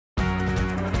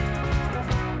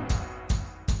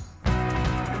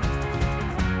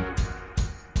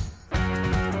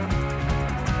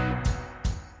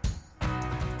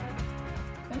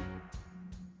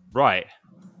Right.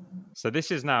 So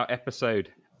this is now episode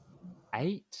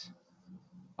 8.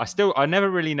 I never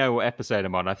really know what episode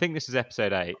I'm on. I think this is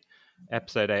episode 8 of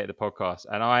the podcast.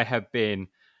 And I have been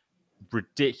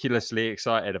ridiculously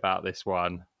excited about this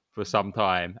one for some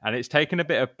time. And it's taken a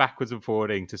bit of backwards and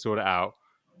forwarding to sort it out,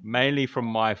 mainly from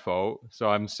my fault. So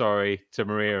I'm sorry to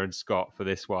Maria and Scott for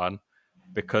this one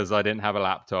because I didn't have a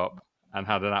laptop and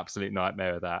had an absolute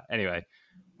nightmare of that. Anyway,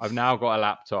 I've now got a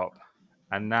laptop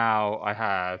and now I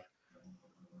have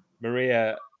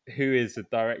Maria, who is the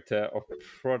director of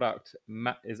product. Am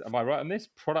I right on this?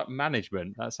 Product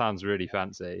management. That sounds really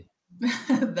fancy.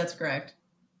 That's correct.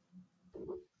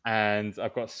 And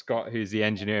I've got Scott, who's the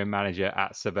engineering manager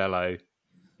at Cervélo,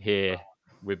 here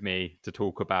with me to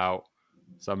talk about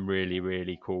some really,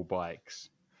 really cool bikes.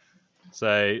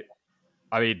 So,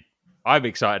 I mean, I'm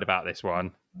excited about this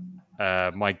one.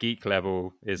 My geek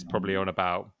level is probably on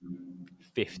about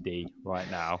 50 right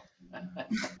now,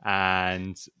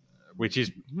 and which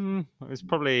is that's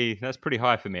pretty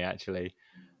high for me actually.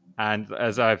 And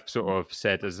as I've sort of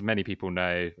said, as many people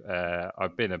know,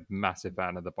 I've been a massive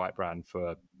fan of the bike brand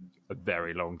for a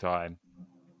very long time.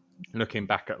 Looking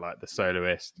back at like the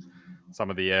Soloist, some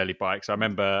of the early bikes, I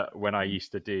remember when I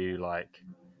used to do like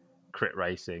crit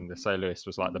racing, the Soloist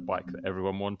was like the bike that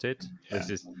everyone wanted. Yeah.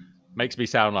 This makes me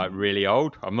sound like really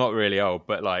old. I'm not really old,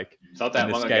 but like it's not that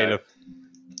long ago.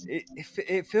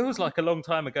 It feels like a long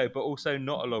time ago, but also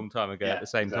not a long time ago at the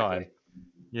same time.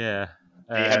 Yeah.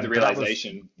 And you have the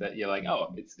realization that you're like,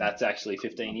 oh, that's actually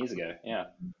 15 years ago. Yeah.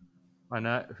 I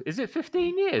know. Is it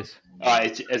 15 years?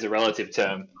 It's, as a relative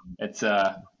term. It's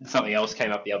something else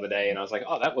came up the other day, and I was like,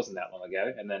 oh, that wasn't that long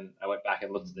ago. And then I went back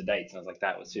and looked at the dates, and I was like,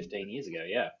 that was 15 years ago.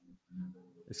 Yeah.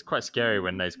 It's quite scary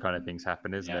when those kind of things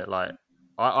happen, isn't it? Like,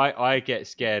 I get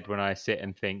scared when I sit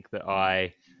and think that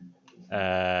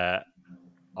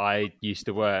I used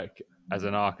to work as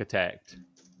an architect,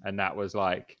 and that was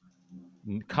like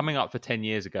coming up for 10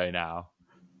 years ago now,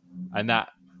 and that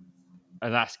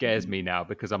scares me now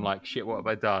because I'm like, shit, what have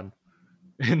I done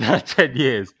in that 10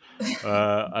 years?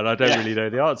 And I don't really know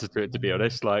the answer to it, to be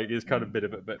honest. Like, it's kind of a bit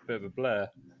of a blur.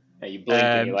 Yeah, you blink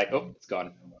and you're like, oh, it's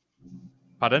gone.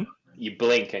 Pardon? You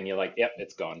blink and you're like, yep,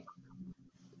 it's gone.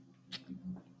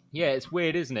 Yeah, it's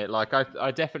weird, isn't it? Like,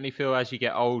 I definitely feel as you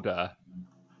get older,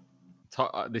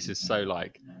 this is so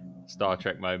like Star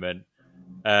Trek moment.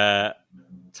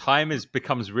 Time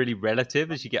becomes really relative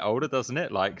as you get older, doesn't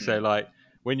it? Like, so like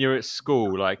when you're at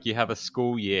school, like you have a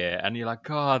school year and you're like,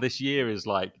 oh, this year is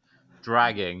like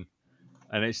dragging.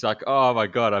 And it's like, oh my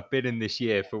God, I've been in this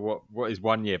year for what is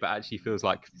 1 year, but actually feels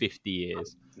like 50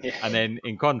 years. Yeah. And then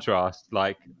in contrast,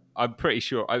 like, I'm pretty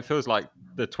sure it feels like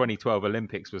the 2012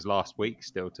 Olympics was last week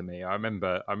still to me. I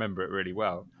remember it really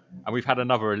well. And we've had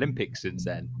another Olympics since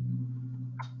then.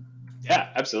 Yeah,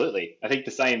 absolutely. I think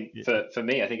the same for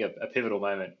me. I think a pivotal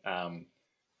moment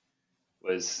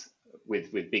was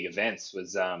with big events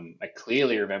was I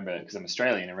clearly remember, because I'm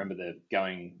Australian, I remember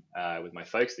going with my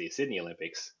folks to the Sydney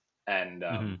Olympics, and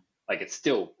like it's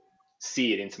still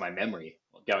seared into my memory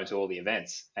going to all the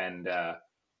events, and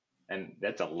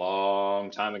that's a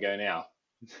long time ago now.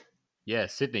 Yeah,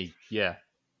 Sydney. Yeah,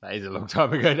 that is a long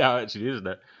time ago now, actually, isn't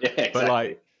it? Yeah, exactly. But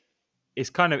like,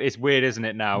 it's weird, isn't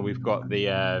it? Now we've got the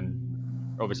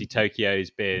obviously Tokyo's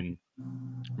been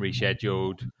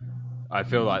rescheduled. I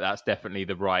feel like that's definitely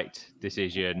the right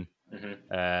decision,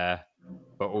 but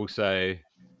also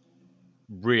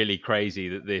really crazy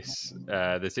that this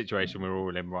the situation we're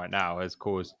all in right now has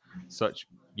caused such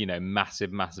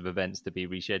massive events to be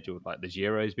rescheduled. Like the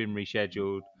Giro's been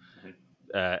rescheduled,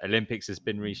 Olympics has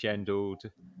been rescheduled,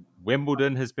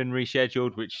 Wimbledon has been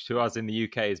rescheduled, which to us in the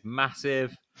UK is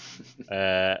massive.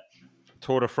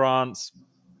 Tour de France,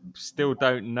 still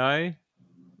don't know.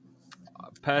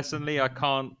 Personally, I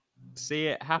can't see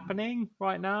it happening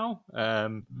right now,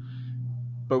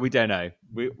 but we don't know.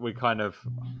 We kind of,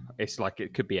 it's like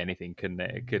it could be anything, couldn't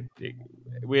it?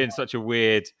 We're in such a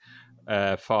weird,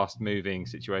 fast-moving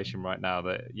situation right now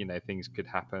that things could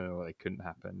happen or they couldn't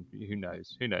happen. Who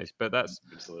knows? But that's,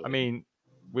 absolutely. I mean,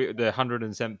 the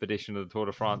 107th edition of the Tour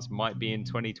de France might be in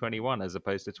 2021 as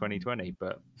opposed to 2020,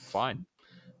 but fine,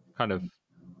 kind of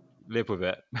live with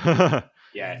it.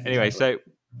 Yeah. Anyway, exactly. So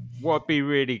what would be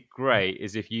really great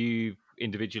is if you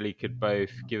individually could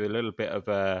both give a little bit of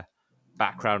a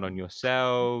background on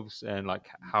yourselves and like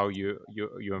how your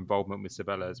involvement with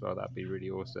Cervélo as well. That'd be really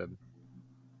awesome.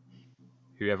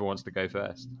 Whoever wants to go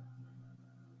first.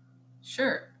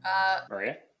 Sure.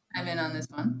 Maria? I'm in on this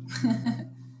one.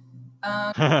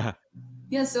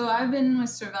 Yeah, so I've been with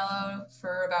Cervélo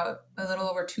for about a little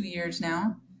over 2 years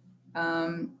now,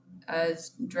 as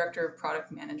director of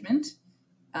product management.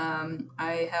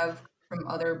 I have from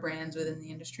other brands within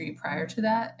the industry prior to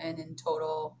that, and in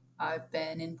total, I've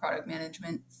been in product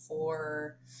management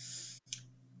for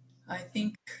I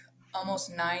think almost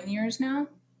 9 years now.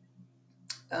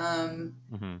 Um,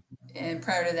 Mm-hmm. and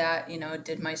prior to that,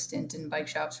 did my stint in bike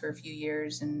shops for a few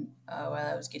years, and while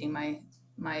I was getting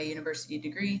my university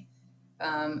degree,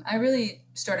 I really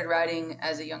started riding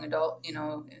as a young adult,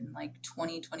 in like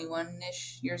 21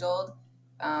 ish years old,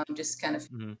 just kind of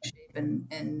Mm-hmm. shape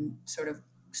and sort of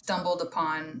stumbled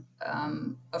upon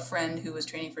a friend who was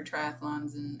training for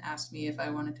triathlons and asked me if I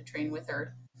wanted to train with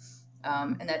her.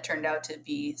 And that turned out to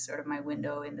be sort of my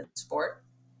window into the sport.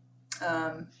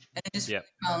 And I just Yeah. really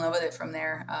fell in love with it from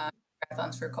there.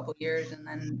 Triathlons for a couple years, and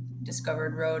then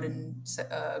discovered road and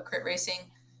crit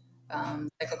racing,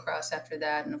 cyclocross after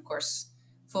that, and of course,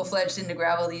 full fledged into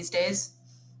gravel these days.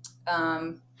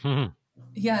 Um,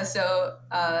 yeah, so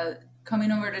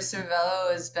coming over to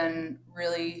Cervélo has been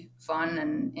really fun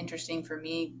and interesting for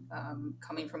me.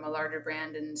 Coming from a larger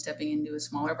brand and stepping into a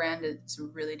smaller brand, it's a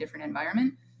really different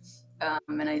environment.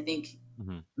 And I think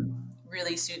Mm-hmm.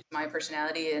 really suits my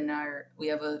personality. And we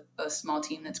have a small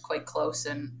team that's quite close,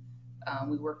 and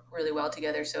we work really well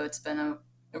together. So it's been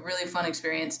a really fun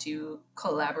experience to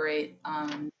collaborate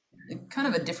on kind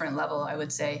of a different level, I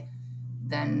would say,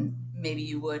 than maybe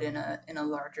you would in a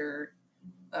larger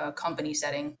company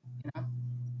setting.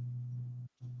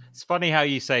 It's funny how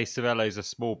you say Cervélo's a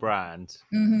small brand,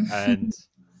 Mm-hmm. and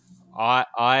I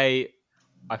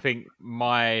I think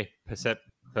my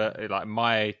like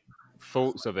my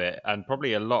thoughts of it, and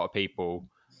probably a lot of people,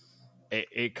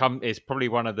 it's probably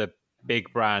one of the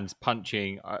big brands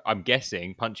punching. I'm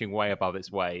guessing punching way above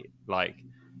its weight. Like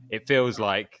it feels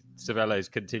like Cervelo's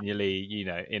continually,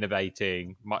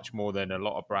 innovating much more than a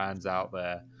lot of brands out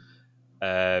there.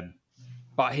 Um,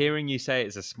 but hearing you say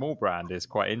it's a small brand is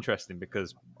quite interesting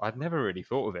because I'd never really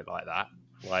thought of it like that.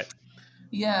 Like,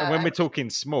 and when Yeah, we're talking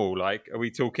small, like, are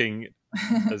we talking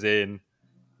as in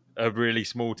a really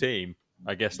small team?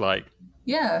 I guess like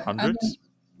yeah. hundreds.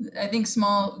 I think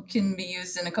small can be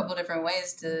used in a couple different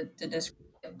ways to describe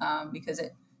it, because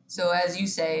it. So as you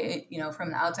say,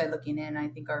 from the outside looking in, I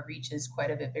think our reach is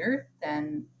quite a bit bigger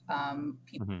than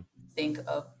people Mm-hmm. think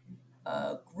of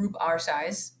a group our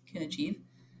size can achieve.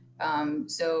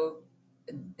 So,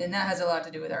 and that has a lot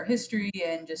to do with our history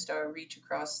and just our reach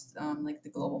across like the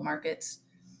global markets,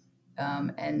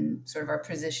 and sort of our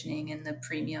positioning in the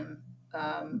premium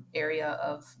area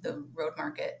of the road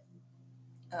market.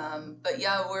 But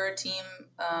yeah, we're a team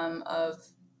of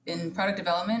in product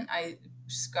development.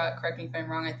 Scott, correct me if I'm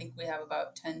wrong. I think we have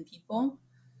about 10 people.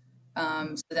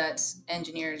 So that's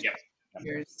engineers, Yep.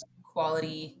 managers,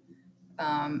 quality,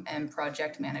 and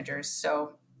project managers.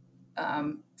 So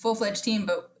full fledged team.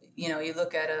 But you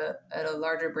look at a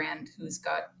larger brand who's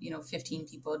got 15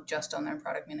 people just on their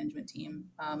product management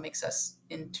team, makes us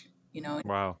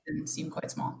Wow. seem quite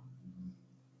small.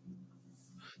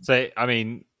 So I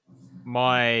mean,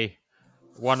 my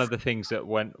one of the things that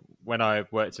when I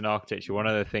worked in architecture, one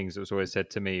of the things that was always said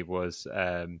to me was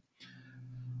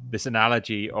this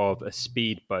analogy of a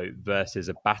speedboat versus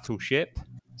a battleship.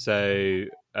 So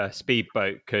a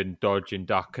speedboat can dodge and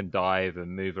duck and dive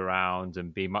and move around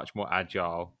and be much more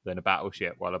agile than a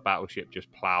battleship, while a battleship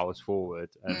just plows forward.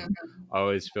 And Mm. I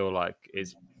always feel like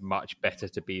it's much better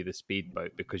to be the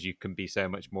speedboat because you can be so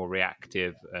much more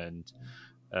reactive and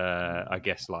I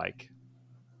guess like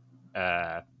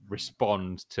uh,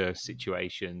 respond to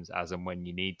situations as and when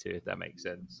you need to, if that makes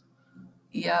sense.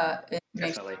 Yeah, it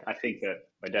makes. Definitely. I think that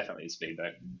we're definitely a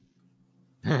speedboat.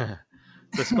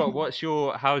 So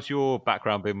Scott, how's your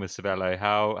background been with Cervélo?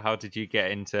 How did you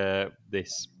get into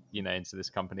this, into this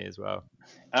company as well?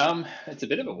 It's a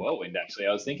bit of a whirlwind, actually.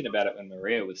 I was thinking about it when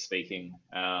Maria was speaking,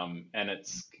 and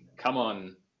it's come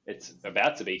on. It's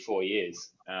about to be 4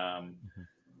 years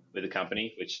with the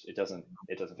company, which it doesn't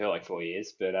feel like 4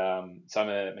 years. But so I'm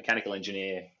a mechanical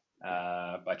engineer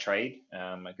by trade.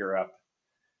 I grew up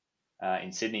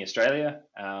in Sydney, Australia,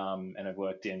 and I've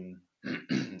worked in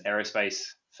aerospace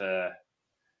for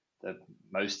the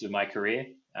most of my career.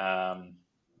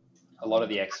 A lot of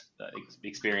the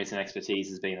experience and expertise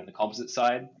has been on the composite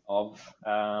side of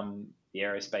the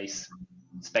aerospace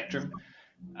spectrum,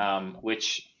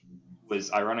 which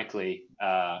was ironically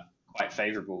quite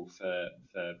favorable for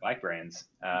bike brands.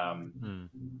 Hmm.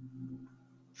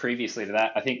 Previously to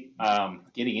that, I think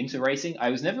getting into racing,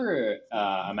 I was never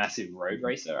a massive road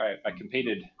racer. I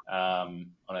competed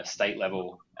on a state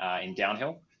level in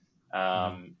downhill,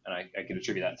 Hmm. and I could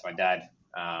attribute that to my dad,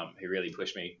 who really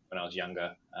pushed me when I was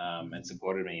younger and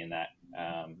supported me in that.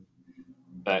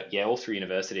 but yeah, all through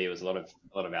university, it was a lot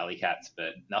of alley cats,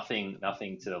 but nothing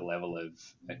to the level of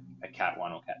a Cat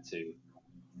 1 or Cat 2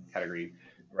 category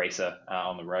racer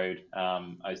on the road.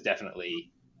 I was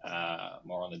definitely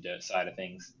more on the dirt side of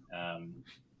things.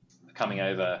 Coming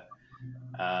over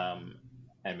um,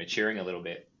 and maturing a little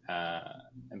bit,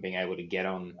 and being able to get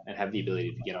on and have the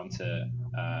ability to get onto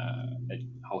a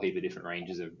whole heap of different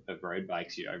ranges of road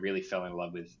bikes, I really fell in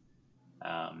love with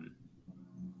um,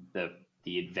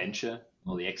 the adventure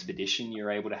or the expedition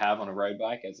you're able to have on a road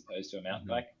bike as opposed to a mountain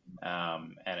bike.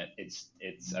 And it's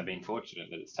I've been fortunate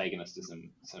that it's taken us to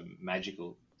some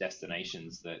magical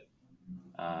destinations that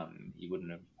you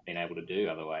wouldn't have been able to do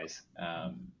otherwise.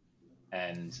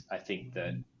 And I think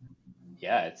that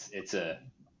yeah, it's a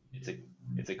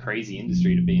it's a crazy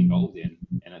industry to be involved in,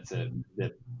 and it's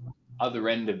the other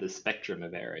end of the spectrum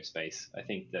of aerospace. I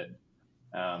think that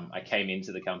I came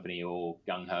into the company all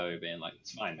gung ho, being like,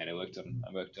 "It's fine, mate. I worked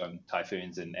on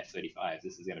Typhoons and F-35s.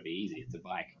 This is going to be easy. It's a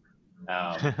bike."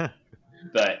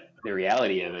 But the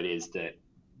reality of it is that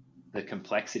the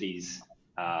complexities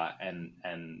and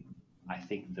I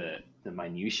think the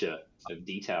minutia of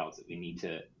details that we need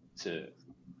to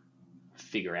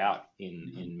figure out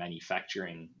in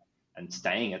manufacturing and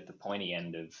staying at the pointy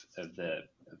end of the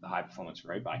high performance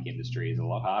road bike industry is a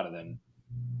lot harder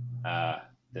uh,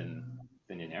 than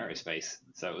than in aerospace.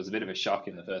 So it was a bit of a shock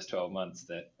in the first 12 months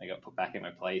that I got put back in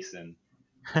my place and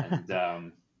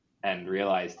and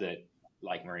realized that,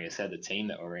 like Maria said, the team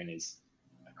that we're in is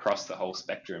across the whole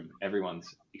spectrum.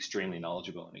 Everyone's extremely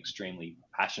knowledgeable and extremely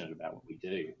passionate about what we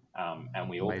do, and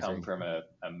we all come Amazing. from a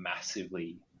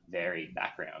massively varied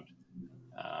background.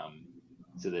 Um,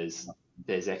 so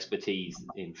there's expertise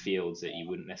in fields that you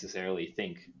wouldn't necessarily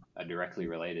think are directly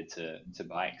related to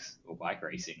bikes or bike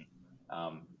racing,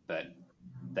 but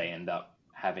they end up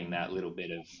having that little bit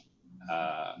of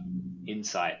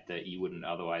insight that you wouldn't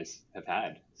otherwise have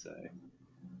had. So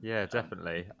Yeah, um,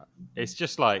 definitely. It's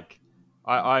just like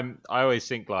I always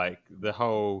think like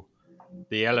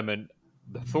the element,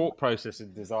 the thought process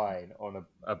and design on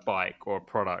a bike or a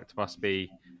product must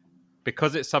be,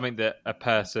 because it's something that a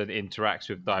person interacts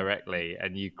with directly,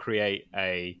 and you create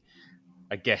I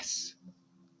guess,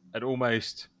 an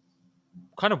almost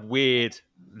kind of weird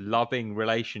loving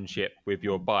relationship with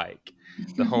your bike.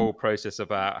 The whole process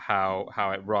about how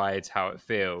it rides, how it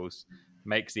feels,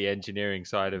 makes the engineering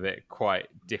side of it quite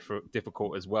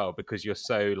difficult as well, because you're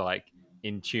so like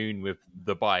in tune with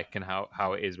the bike and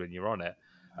how it is when you're on it.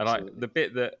 And like absolutely.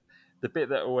 the bit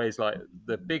that always, like,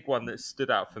 the big one that stood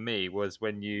out for me was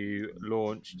when you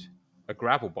launched a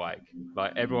gravel bike.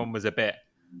 Like, everyone was a bit,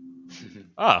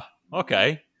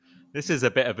 okay, this is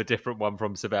a bit of a different one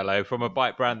from Cervélo, from a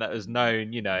bike brand that is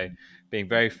known, being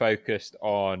very focused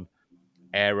on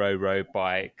aero road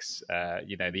bikes, the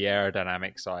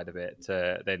aerodynamic side of it,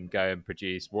 to then go and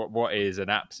produce what is an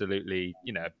absolutely,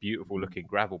 beautiful looking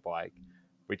gravel bike,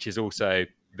 which is also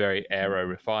very aero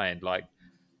refined. Like,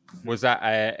 was that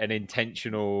an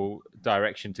intentional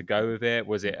direction to go with it?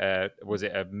 Was there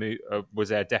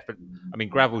definitely? I mean,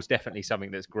 gravel's definitely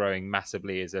something that's growing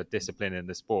massively as a discipline in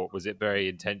the sport. Was it very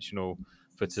intentional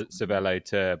for Cervélo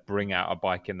to bring out a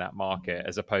bike in that market,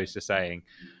 as opposed to saying,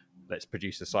 let's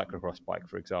produce a cyclocross bike,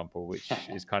 for example, which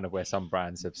is kind of where some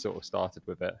brands have sort of started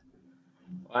with it?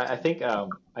 I think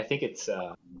it's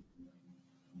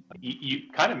you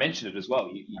kind of mentioned it as well.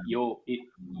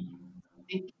 I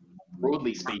think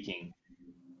broadly speaking,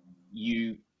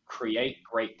 you create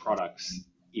great products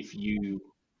if you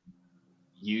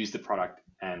use the product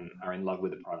and are in love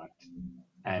with the product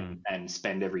Mm-hmm. and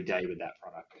spend every day with that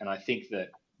product. And I think that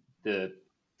the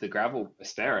the gravel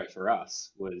Aspero for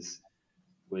us was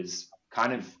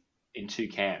kind of in two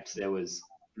camps. There was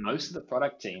most of the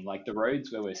product team, like the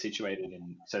roads where we're situated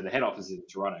in. So the head office is in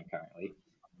Toronto currently,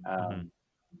 Mm-hmm.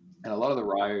 and a lot of the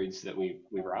roads that we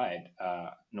ride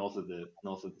north of the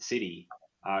city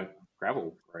are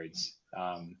gravel roads,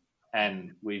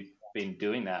 and we've been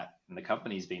doing that, and the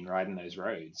company's been riding those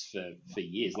roads for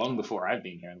years, long before I've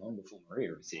been here and long before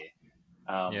Maria was here.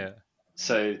 Um, Yeah.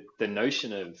 so the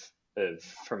notion of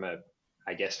from a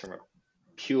I guess from a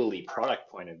purely product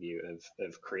point of view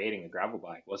of creating a gravel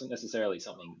bike wasn't necessarily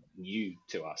something new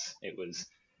to us. It was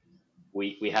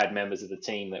we had members of the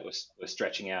team that were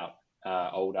stretching out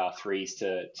old R3s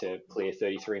to clear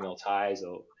 33 mil tires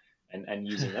or and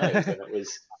using those, and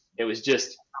it was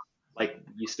just like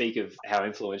you speak of how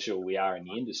influential we are in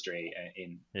the industry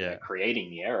in Yeah. creating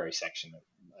the aero section,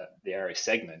 the aero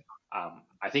segment.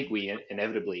 I think we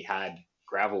inevitably had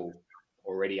gravel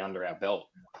already under our belt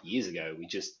years ago. We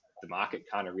just the market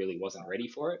kind of really wasn't ready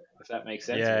for it, if that makes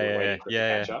sense, and Yeah. we were Yeah. waiting for it to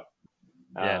Yeah. catch up.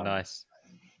 Yeah. Um, Nice.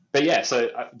 but yeah, so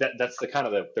that's the kind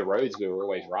of the roads we were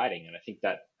always riding, and I think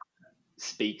that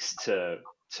speaks to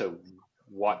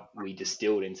what we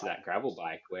distilled into that gravel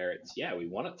bike, where it's, yeah, we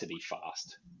want it to be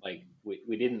fast. Like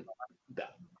we didn't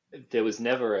there was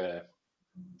never a,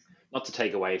 not to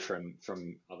take away from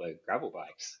other gravel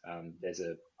bikes. There's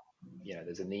a, you know,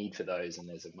 there's a need for those, and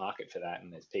there's a market for that,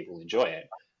 and there's people who enjoy it.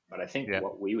 But I think Yeah.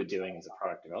 what we were doing as a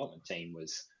product development team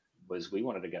was we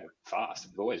wanted to go fast.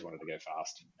 We've always wanted to go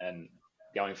fast, and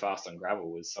going fast on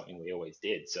gravel was something we always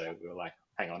did. So we were like,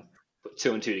 hang on, put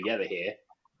two and two together here,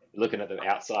 looking at the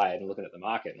outside and looking at the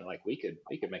market, and we're like, we could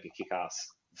make a kick-ass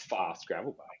fast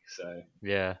gravel bike. So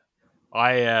Yeah.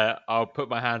 I'll put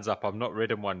my hands up. I've not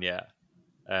ridden one yet,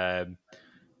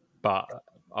 but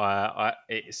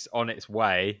it's on its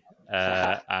way,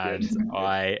 and good.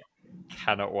 I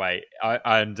cannot wait.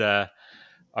 I've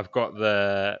got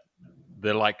the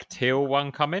like teal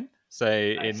one coming. So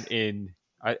Nice.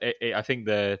 I think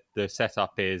the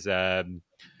setup is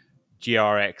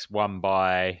GRX one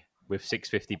by with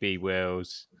 650B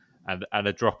wheels and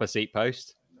a dropper seat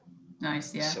post.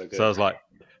 Nice, yeah. So So I good. was like,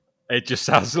 it just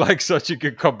sounds like such a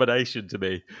good combination to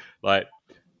me. Like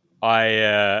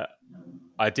I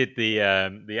did the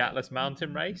Atlas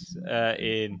Mountain Race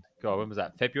in, God, when was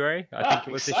that? February, I think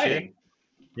it was this year. Exciting.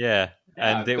 Yeah, Yeah,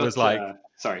 and I've it was got. like,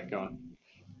 Sorry, go on.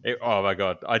 oh my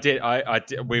god, I did. I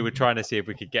did, we were trying to see if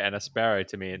we could get an Aspero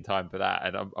to me in time for that,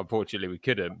 and unfortunately we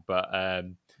couldn't. But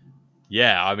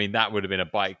yeah, I mean that would have been a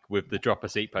bike with the dropper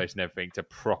seat post and everything to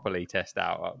properly test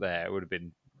out up there. It would have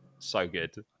been so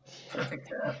good. Perfect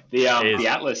setup. The Is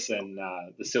Atlas and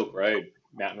the Silk Road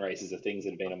mountain races are things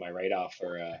that have been on my radar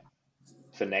for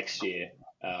next year.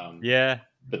 yeah.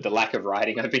 But the lack of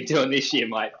riding I've been doing this year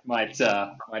might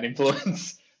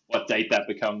influence what date that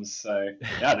becomes. So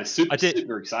yeah, they're I did.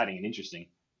 super exciting and interesting.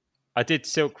 I did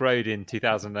Silk Road in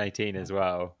 2018 as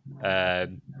well.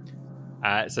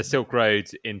 So Silk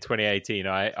Road in 2018,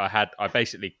 I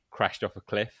basically crashed off a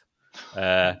cliff.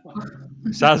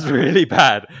 Sounds really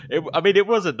bad. I mean, it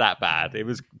wasn't that bad. It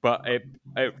was, but it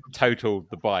totaled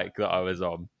the bike that I was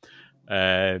on.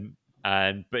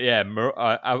 But yeah,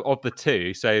 of the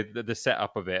two, so the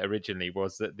setup of it originally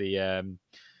was that the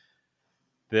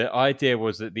idea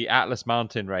was that the Atlas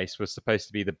Mountain Race was supposed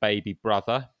to be the baby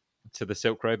brother to the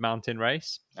Silk Road Mountain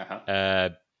Race. Uh-huh.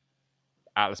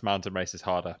 Atlas Mountain Race is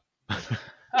harder.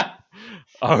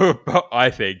 Oh, I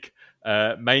think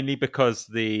mainly because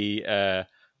the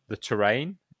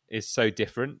terrain is so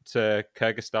different to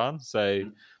Kyrgyzstan. So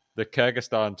the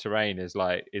Kyrgyzstan terrain is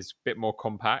a bit more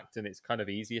compact and it's kind of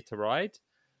easier to ride.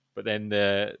 But then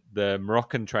the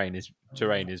Moroccan terrain is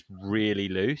really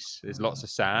loose. There's lots of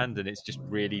sand and it's just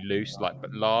really loose,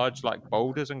 but large, like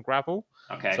boulders and gravel.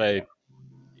 Okay. So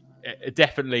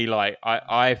definitely,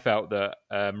 I felt that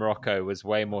Morocco was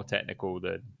way more technical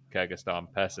than Kyrgyzstan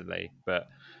personally, but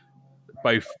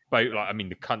both like, I mean,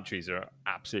 the countries are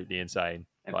absolutely insane,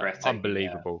 And like breathtaking. Yeah.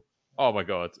 unbelievable. Oh my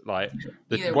god! Like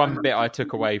the Either one one. bit I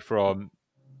took away from,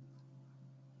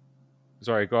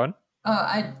 sorry, go on. Oh,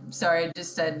 I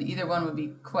just said either one would be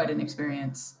quite an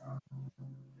experience.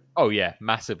 Oh yeah,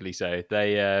 massively so.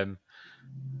 They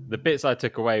the bits I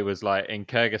took away was like in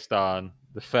Kyrgyzstan,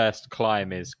 the first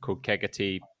climb is called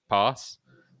Kegati Pass,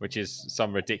 which is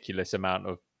some ridiculous amount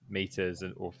of meters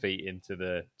or feet into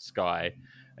the sky,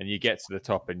 and you get to the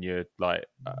top and you're like,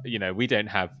 we don't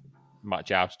have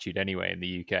much altitude anyway in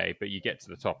the UK, but you get to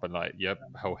the top and like your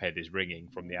whole head is ringing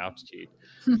from the altitude.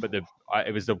 But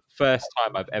it was the first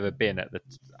time I've ever been at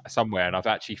somewhere, and I've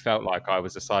actually felt like I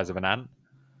was the size of an ant,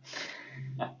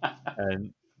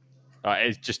 and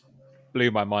it just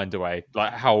blew my mind away,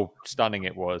 like how stunning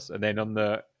it was. And then on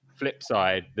the flip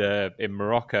side, in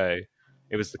Morocco,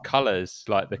 it was the colors,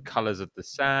 like the colors of the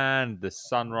sand, the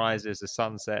sunrises, the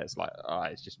sunsets. Like,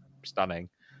 it's just stunning.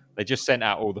 They just sent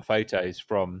out all the photos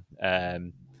from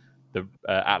the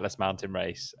Atlas Mountain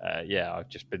Race. Yeah,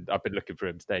 I've been looking for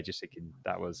him today, just thinking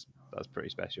that was pretty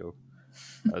special.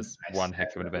 That was one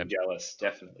heck of an event. Jealous,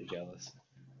 definitely jealous.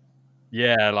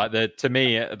 Yeah, like to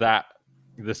me that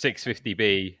the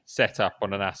 650B setup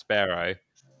on an Aspero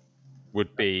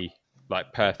would be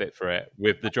like perfect for it,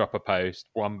 with the dropper post,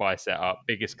 one by setup,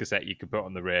 biggest cassette you could put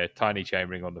on the rear, tiny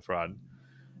chainring on the front,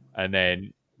 and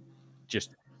then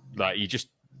just you just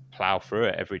plow through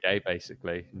it every day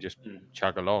basically and just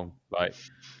chug along. Like,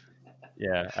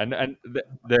 yeah, and the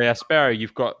Aspero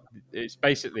you've got, it's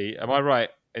basically, am I right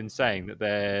in saying that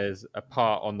there's a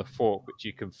part on the fork which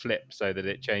you can flip so that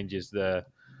it changes the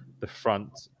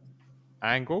front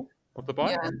angle of the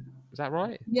bike? Yeah. Is that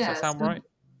right? Does that Yeah. sound So right?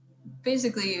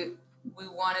 basically, we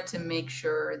wanted to make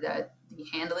sure that the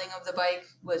handling of the bike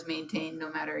was maintained no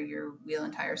matter your wheel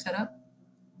and tire setup.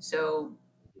 So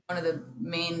one of the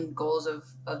main goals of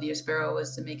the Aspero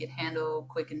was to make it handle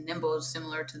quick and nimble,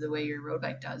 similar to the way your road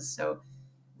bike does. So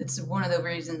it's one of the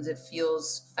reasons it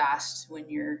feels fast when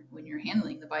you're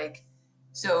handling the bike.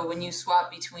 So when you swap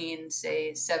between,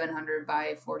 say, 700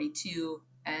 by 42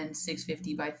 and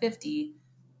 650 by 50,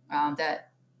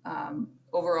 that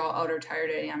overall outer tire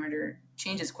diameter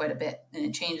changes quite a bit, and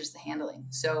it changes the handling.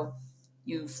 So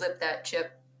you flip that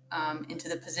chip into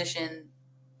the position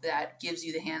that gives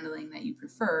you the handling that you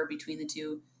prefer between the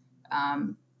two,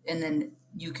 and then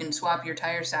you can swap your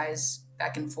tire size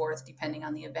back and forth depending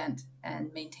on the event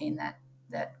and maintain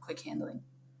that quick handling.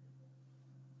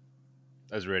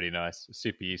 That's really nice.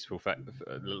 Super useful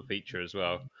little feature as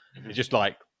well. Mm-hmm. It's just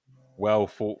like well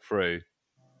thought through,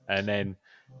 and then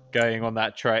going on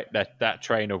that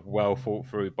train of well thought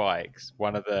through bikes.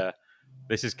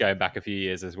 This is going back a few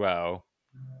years as well.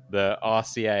 The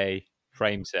RCA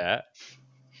frame set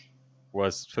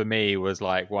was for me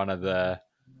like one of the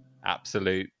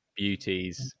absolute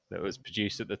beauties that was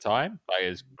produced at the time. Like it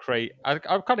was crazy. I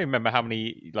can't even remember how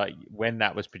many like when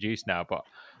that was produced now, but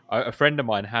a friend of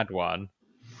mine had one,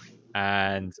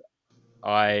 and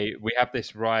we have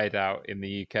this ride out in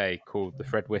the UK called the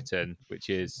Fred Whitton, which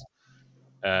is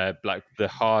like the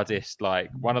hardest,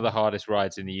 like one of the hardest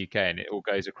rides in the UK, and it all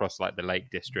goes across like the Lake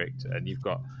District, and you've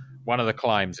got one of the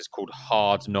climbs is called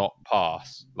Hard Knot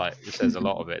Pass. Like it says a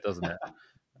lot of it, doesn't it?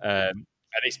 And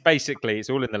it's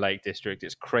all in the Lake District.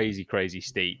 It's crazy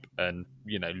steep and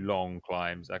long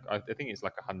climbs. I think it's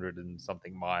like 100 and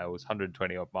something miles,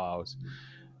 120 odd miles,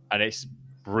 and it's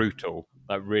brutal,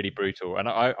 like really brutal. And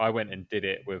I went and did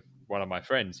it with one of my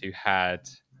friends who had,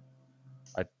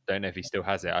 I don't know if he still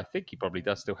has it. I think he probably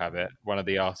does still have it. One of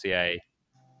the RCA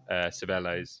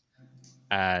Cervélos,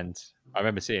 and I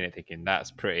remember seeing it, thinking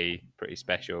that's pretty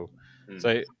special. Mm.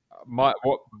 So what?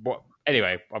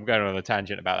 Anyway, I'm going on a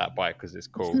tangent about that bike because it's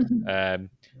cool. How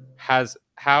has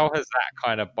that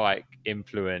kind of bike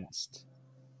influenced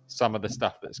some of the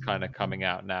stuff that's kind of coming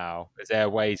out now? Is there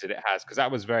ways that it has? Because that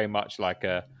was very much like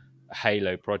a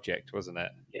Halo project, wasn't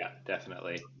it? Yeah,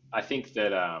 definitely. I think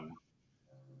that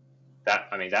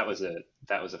that was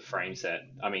a frame set.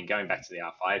 I mean, going back to the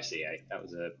R5 CA,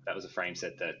 that was a frame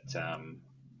set that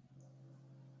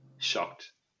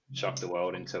shocked the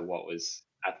world into what was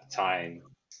at the time,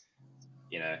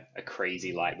 a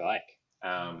crazy light bike,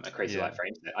 a crazy light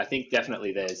frame set. I think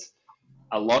definitely there's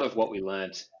a lot of what we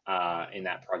learned in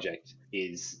that project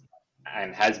is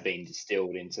and has been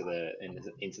distilled into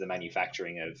the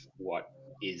manufacturing of what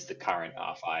is the current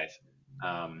R5.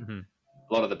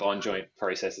 A lot of the bond joint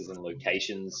processes and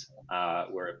locations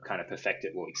were kind of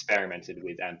perfected or experimented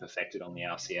with and perfected on the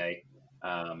RCA,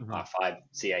 R5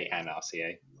 CA and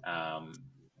RCA.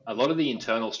 A lot of the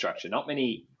internal structure, not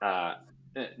many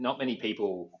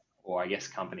people, or I guess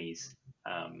companies,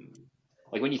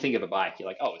 like when you think of a bike, you're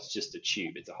like, oh, it's just a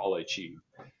tube, it's a hollow tube.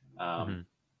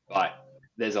 But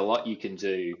there's a lot you can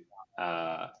do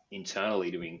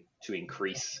internally to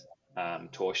increase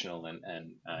torsional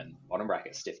and bottom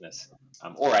bracket stiffness,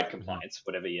 or add compliance,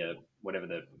 whatever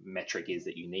the metric is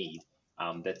that you need.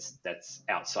 That's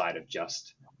outside of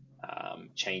just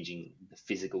changing the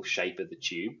physical shape of the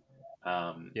tube.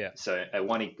 So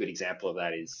one good example of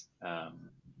that is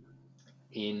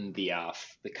in the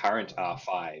current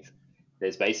R5,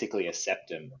 there's basically a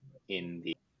septum in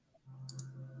the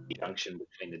junction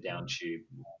between the down tube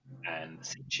and the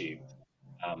seat tube.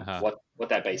 What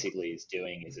that basically is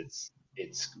doing is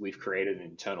we've created an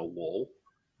internal wall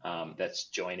that's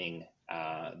joining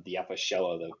the upper shell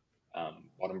of the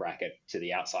bottom bracket to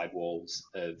the outside walls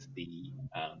of the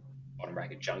bottom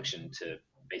bracket junction to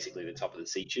basically the top of the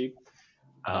seat tube.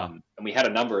 And we had a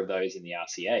number of those in the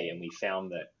RCA, and we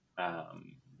found that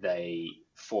they,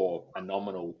 for a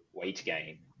nominal weight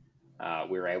gain,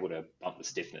 we were able to bump the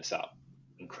stiffness up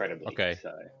incredibly. Okay.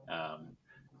 So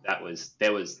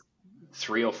there was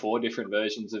 3 or 4 different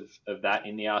versions of that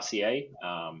in the RCA,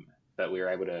 but we were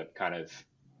able to kind of,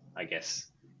 I guess,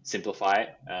 simplify it,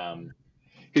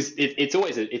 because it's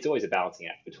always a balancing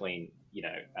act between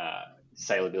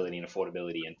salability and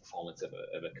affordability and performance of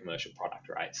a commercial product,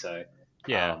 right? So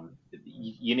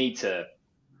you need to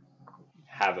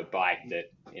have a bike that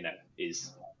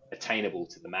is attainable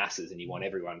to the masses, and you want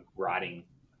everyone riding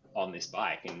on this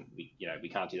bike, and we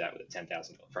can't do that with a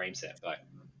 $10,000 frame set, but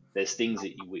there's things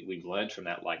that we've learned from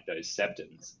that, like those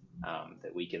septums,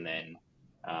 that we can then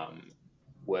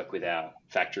work with our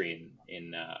factory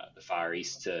in the Far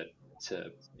East to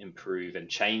improve and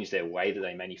change their way that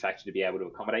they manufacture to be able to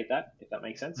accommodate that, if that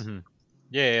makes sense.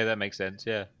 Yeah, that makes sense.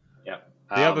 Yeah.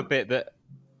 The other bit that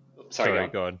sorry,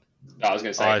 go on. No, I was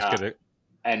going to say,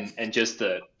 and just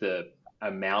the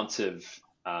amount of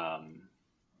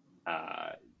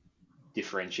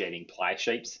differentiating ply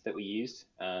shapes that we used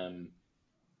on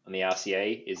the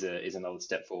RCA is another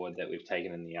step forward that we've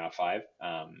taken in the R5.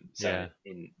 So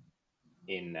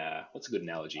in what's a good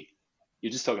analogy?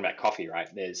 You're just talking about coffee, right?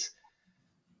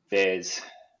 There's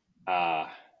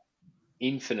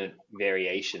infinite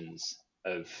variations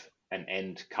of an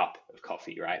end cup of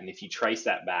coffee, right? And if you trace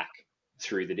that back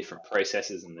through the different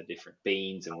processes and the different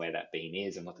beans and where that bean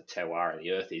is and what the terroir of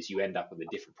the earth is, you end up with a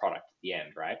different product at the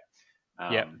end, right?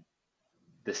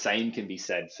 The same can be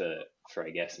said for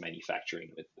I guess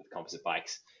manufacturing with composite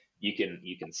bikes. You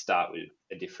can start with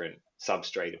a different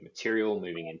substrate of material,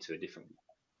 moving into the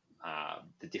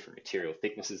different material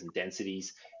thicknesses and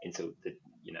densities into the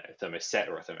thermoset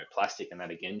or a thermoplastic, and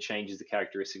that again changes the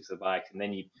characteristics of the bike. And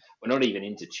then we're not even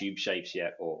into tube shapes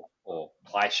yet or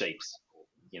ply shapes,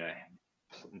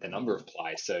 the number of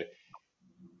plies. So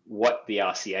what the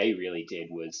RCA really did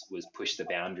was push the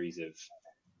boundaries of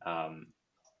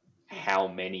how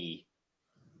many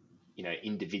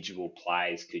individual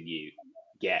plies could you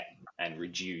get and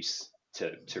reduce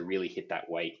to really hit that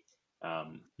weight.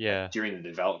 During the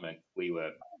development, we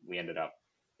ended up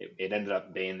it ended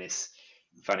up being this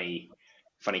funny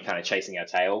kind of chasing our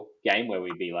tail game where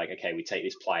we'd be like, okay, we take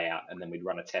this ply out and then we'd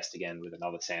run a test again with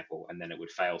another sample, and then it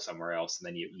would fail somewhere else, and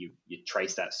then you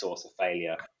trace that source of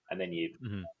failure, and then you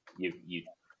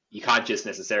can't just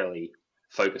necessarily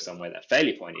focus on where that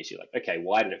failure point is. You're like, okay,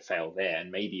 why did it fail there?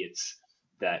 And maybe it's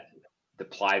that the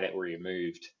ply that we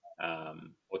removed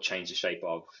or changed the shape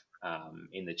of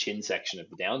in the chin section of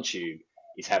the down tube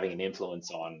is having an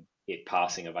influence on it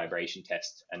passing a vibration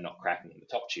test and not cracking in the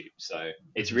top tube. So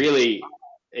it's really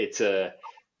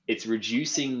it's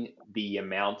reducing the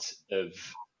amount of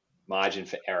margin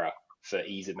for error for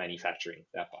ease of manufacturing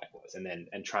that bike was,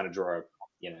 and trying to draw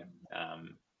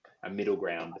a middle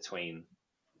ground between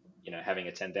having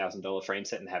a $10,000 frame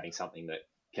set and having something that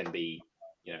can be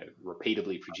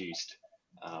repeatably produced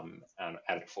at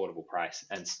an affordable price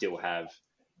and still have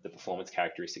the performance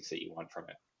characteristics that you want from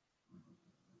it.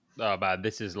 Oh man,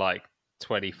 this is like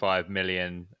 25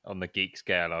 million on the geek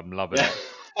scale. I'm loving it.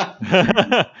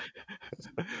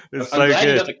 It's I'm glad good.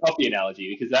 you got the coffee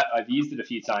analogy, because I've used it a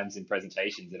few times in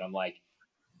presentations, and I'm like,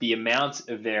 the amount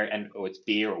of or it's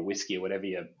beer or whiskey or whatever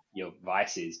your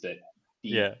vice is, but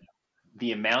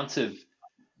the amount of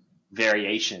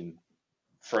variation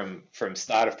from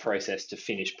start of process to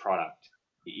finished product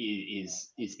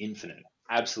is infinite,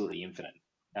 absolutely infinite.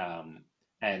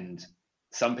 And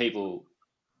some people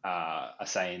are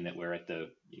saying that we're at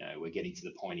we're getting to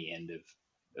the pointy end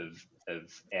of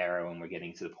aero, and we're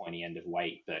getting to the pointy end of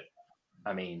weight. But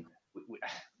I mean,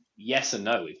 yes and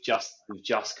no. We've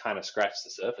just kind of scratched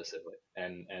the surface of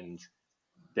it, and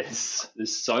there's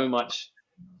so much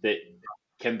that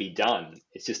can be done.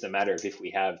 It's just a matter of if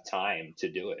we have time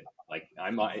to do it. Like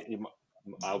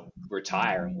I'll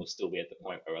retire and we'll still be at the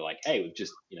point where we're like, hey, we've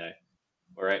just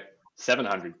we're at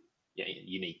 700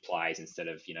 unique plies instead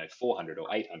of 400 or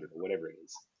 800 or whatever it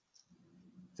is.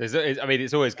 So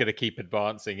it's always going to keep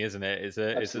advancing, isn't it?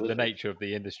 It's the nature of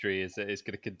the industry is that it's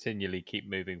going to continually keep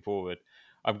moving forward.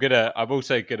 I'm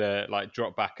also gonna like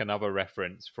drop back another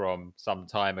reference from some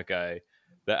time ago.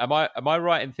 That am I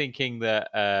right in thinking that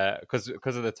because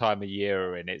of the time of year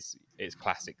we're in, it's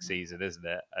classic season, isn't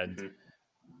it? And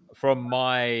from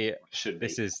my it should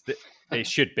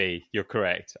be. You're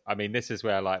correct. I mean, this is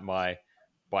where like my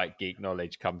bike geek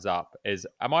knowledge comes up.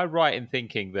 Am I right in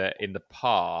thinking that in the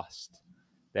past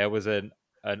there was an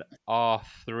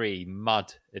R3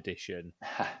 mud edition?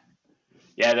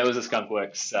 Yeah, there was a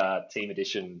Skunkworks team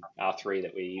edition R3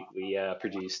 that we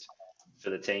produced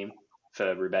for the team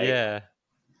for Roubaix. Yeah,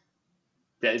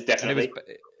 definitely.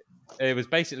 It was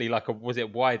basically like was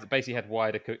it wide? It basically had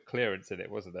wider clearance in it,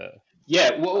 wasn't it?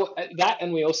 Yeah, well, that,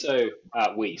 and we also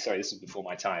sorry, this was before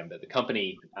my time, but the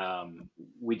company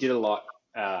we did a lot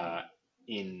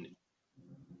in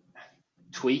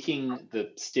tweaking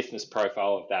the stiffness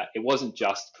profile of that. It wasn't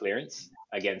just clearance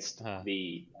against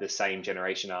the same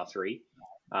generation R3.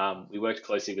 We worked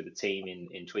closely with the team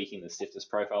in tweaking the stiffness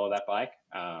profile of that bike.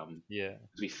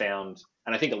 We found,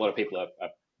 and I think a lot of people are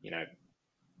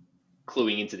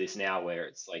cluing into this now, where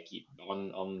it's like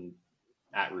on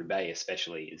at Roubaix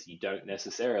especially, is you don't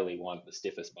necessarily want the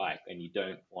stiffest bike, and you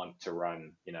don't want to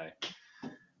run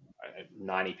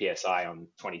 90 psi on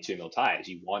 22 mil tires.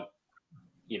 You want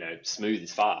smooth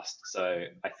is fast. So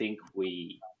I think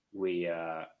we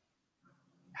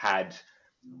had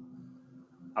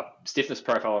a stiffness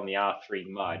profile on the R3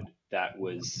 mud that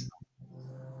was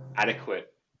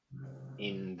adequate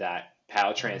in that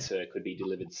power transfer could be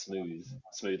delivered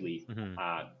smoothly Mm-hmm.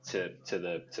 to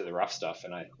the rough stuff,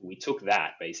 and we took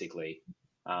that basically,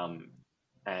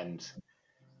 and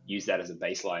used that as a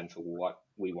baseline for what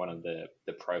we wanted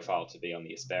the profile to be on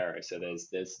the Aspero. So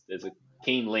there's a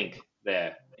keen link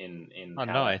there in Oh,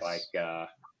 how that bike, nice.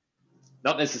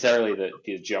 not necessarily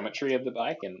the geometry of the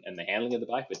bike and the handling of the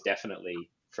bike, but definitely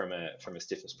from a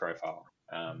stiffness profile.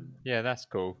 Yeah, that's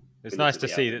cool. It's We looked nice at to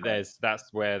the see Elgin that bike.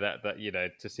 that's where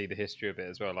that to see the history of it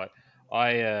as well. Like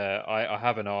I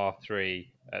have an R3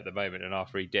 at the moment, an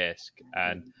R3 disc,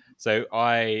 and so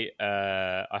I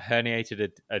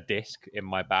herniated a disc in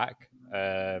my back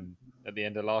at the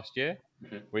end of last year,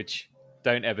 Mm-hmm. which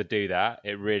don't ever do that.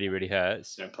 It really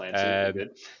hurts. Don't plan to. You're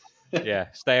good. Yeah,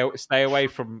 stay away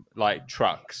from like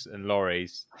trucks and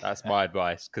lorries. That's my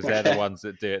advice because they're the ones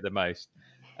that do it the most.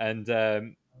 And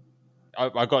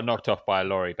I got knocked off by a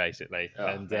lorry basically, Oh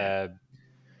and man.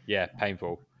 yeah,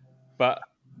 painful. But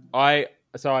I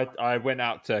went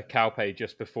out to Calpe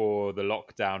just before the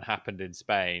lockdown happened in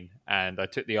Spain, and I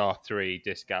took the R3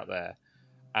 disc out there,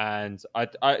 and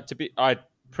I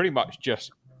pretty much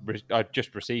I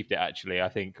just received it actually. I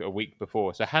think a week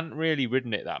before, so I hadn't really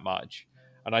ridden it that much,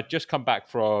 and I'd just come back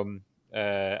from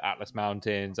Atlas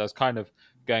Mountains. I was kind of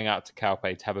going out to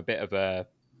Calpe to have a bit of a,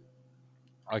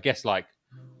 I guess like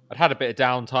I'd had a bit of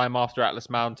downtime after Atlas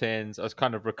Mountains. I was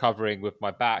kind of recovering with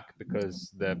my back because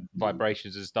the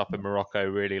vibrations and stuff in Morocco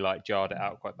really like jarred it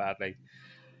out quite badly.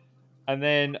 And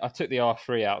then I took the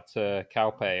R3 out to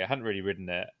Calpe. I hadn't really ridden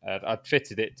it. I'd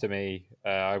fitted it to me.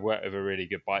 I worked with a really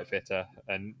good bike fitter,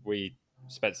 and we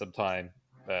spent some time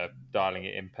dialing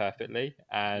it in perfectly.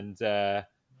 And I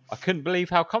couldn't believe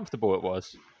how comfortable it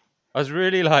was. I was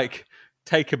really like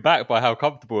taken back by how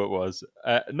comfortable it was.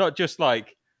 Not just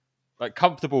like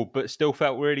comfortable, but still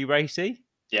felt really racy.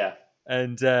 Yeah.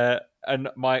 And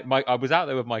my I was out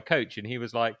there with my coach, and he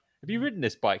was like, "Have you ridden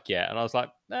this bike yet?" And I was like,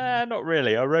 "Nah, not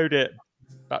really. I rode it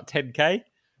about 10k,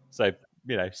 so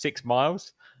 6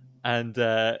 miles." And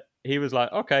he was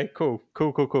like, "Okay, cool.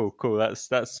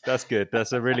 That's good.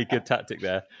 That's a really good tactic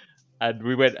there." And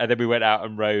then we went out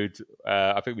and rode.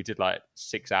 I think we did like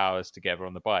 6 hours together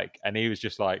on the bike, and he was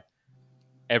just like,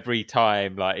 every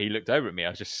time like he looked over at me, I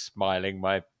was just smiling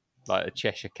my like a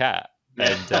Cheshire cat.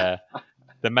 And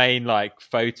the main like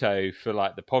photo for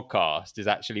like the podcast is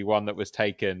actually one that was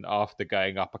taken after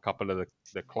going up a couple of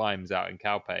the climbs out in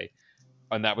Calpe,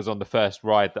 and that was on the first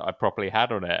ride that I properly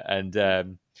had on it.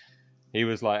 And he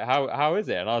was like, how is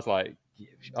it? And I was like,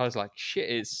 shit,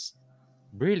 it's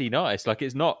really nice. Like,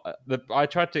 it's not I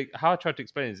tried to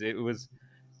explain it,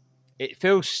 it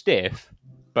feels stiff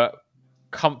but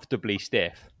comfortably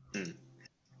stiff.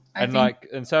 I think,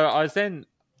 And so I was then,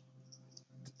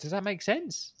 does that make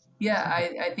sense? yeah,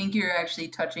 I think you're actually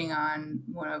touching on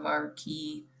one of our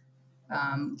key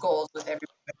goals with every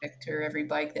project or every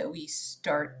bike that we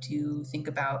start to think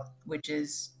about, which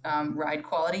is ride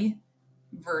quality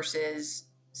versus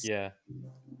Yeah.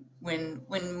 when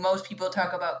most people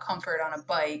talk about comfort on a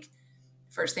bike,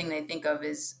 first thing they think of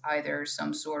is either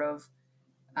some sort of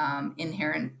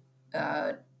inherent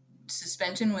uh,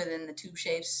 suspension within the tube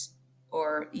shapes,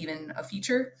 or even a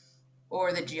feature,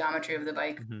 or the geometry of the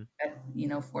bike Mm-hmm.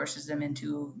 that forces them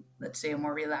into, let's say, a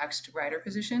more relaxed rider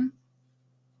position.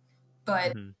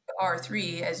 But Mm-hmm.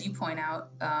 R3, as you point out,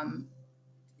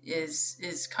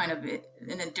 is kind of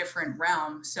in a different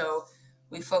realm. So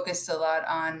we focused a lot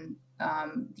on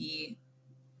the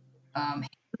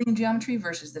handling geometry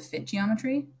versus the fit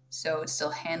geometry. So it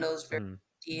still handles very.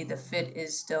 Mm-hmm. The fit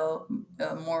is still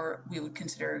more we would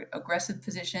consider aggressive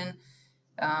position,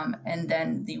 and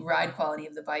then the ride quality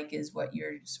of the bike is what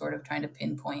you're sort of trying to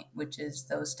pinpoint, which is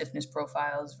those stiffness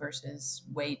profiles versus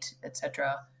weight,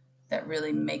 etc., that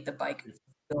really make the bike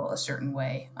feel a certain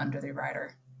way under the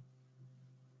rider.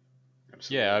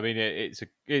 Yeah, Absolutely. I mean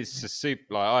it's a super.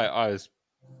 Like I was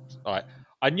like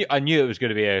I knew it was going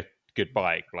to be a good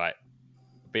bike. Like,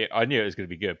 I knew it was going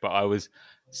to be good, but I was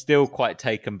still quite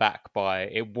taken back by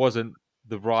it. Wasn't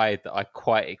the ride that I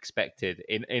quite expected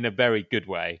in a very good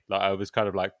way. Like, I was kind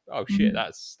of like, oh shit,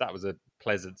 Mhm. that was a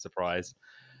pleasant surprise.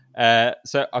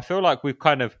 So I feel like we've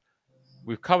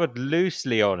covered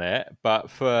loosely on it, but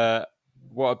for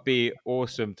what would be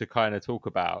awesome to kind of talk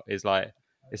about is like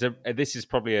this is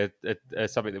probably a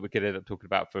something that we could end up talking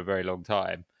about for a very long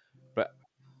time. But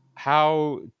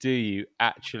how do you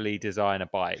actually design a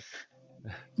bike?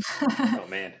 Oh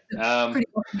man. Pretty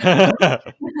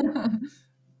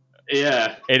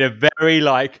Yeah. In a very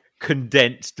like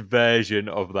condensed version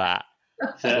of that.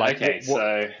 So Like okay.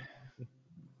 what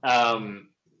So um,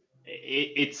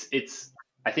 it's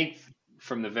I think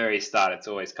from the very start it's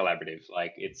always collaborative.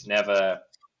 Like it's never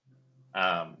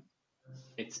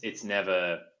it's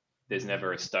never, there's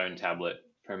never a stone tablet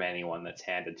from anyone that's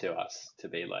handed to us to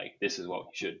be like, this is what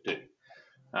we should do.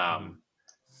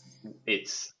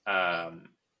 It's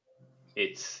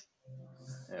it's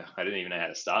I don't even know how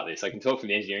to start this. I can talk from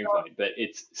the engineering point, but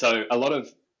it's so a lot of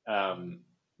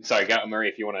sorry, go, Marie,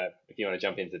 if you want to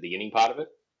jump into the beginning part of it.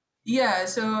 Yeah,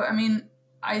 so I mean,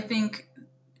 I think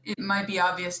it might be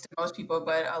obvious to most people,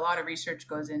 but a lot of research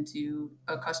goes into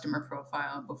a customer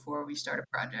profile before we start a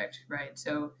project, right?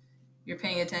 So you're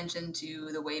paying attention to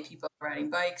the way people are riding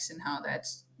bikes and how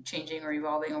that's changing or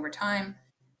evolving over time.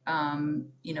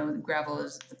 Gravel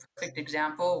is the perfect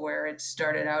example where it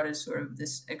started out as sort of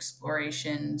this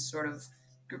exploration sort of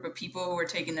group of people who were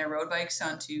taking their road bikes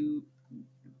onto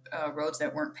roads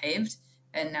that weren't paved,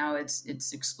 and now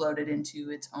it's exploded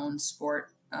into its own sport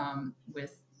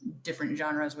with different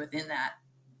genres within that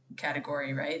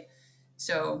category, right?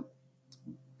 So,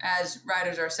 as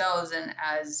riders ourselves, and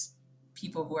as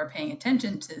people who are paying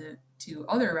attention to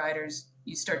other riders,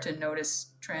 you start to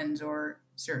notice trends or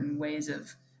certain ways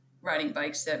of riding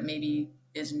bikes that maybe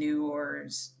is new or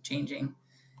is changing.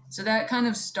 So that kind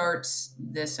of starts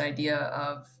this idea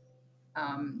of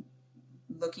um,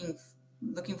 looking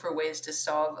looking for ways to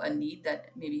solve a need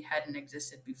that maybe hadn't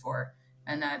existed before,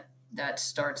 and that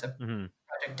starts a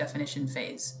project definition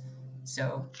phase.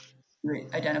 So we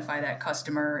identify that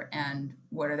customer and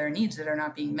what are their needs that are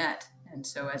not being met, and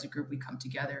so as a group we come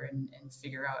together and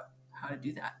figure out how to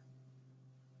do that.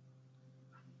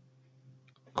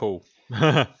 Cool.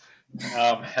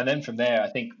 And then from there, I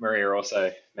think Maria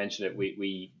also mentioned it.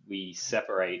 We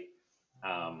separate.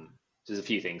 There's a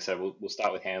few things. So we'll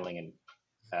start with handling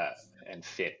and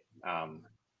fit.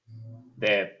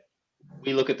 There,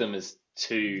 we look at them as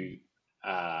two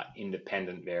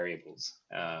independent variables.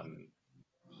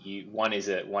 One is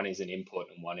an input,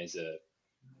 and one is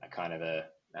a kind of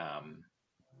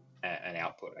an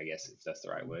output, I guess, if that's the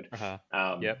right word.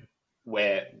 Yep.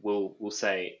 Where we'll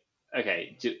say,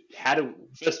 okay,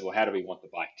 first of all, how do we want the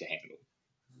bike to handle?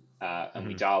 And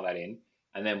we dial that in,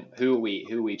 and then who are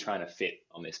we trying to fit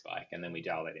on this bike, and then we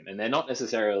dial that in, and they're not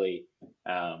necessarily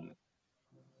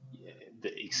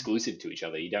exclusive to each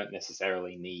other. You don't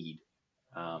necessarily need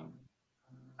a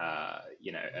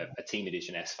team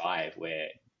edition S5 where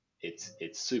it's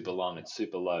super long and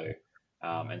super low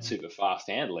and super fast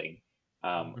handling.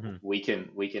 We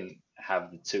can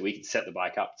have the two. We can set the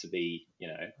bike up to be,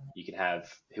 you can have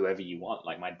whoever you want.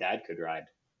 Like my dad could ride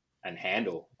and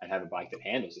handle and have a bike that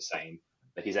handles the same,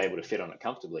 but he's able to fit on it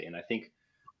comfortably. And I think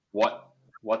what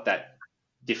that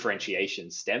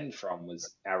differentiation stemmed from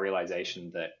was our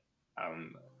realization that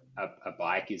a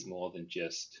bike is more than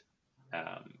just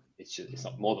it's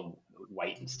not more than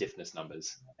weight and stiffness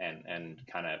numbers and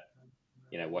kind of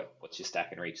what's your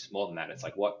stack and reach. It's more than that. It's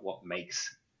like what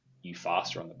makes you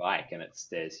faster on the bike, and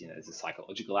there's a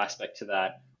psychological aspect to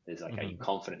that. There's like, are you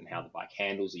confident in how the bike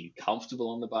handles? Are you comfortable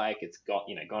on the bike? It's gone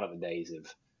are the days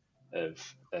of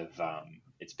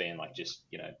it's being like, just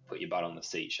put your butt on the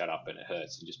seat, shut up and it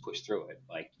hurts, and just push through it.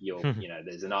 Like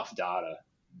there's enough data.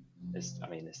 There's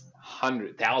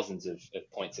thousands of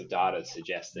points of data to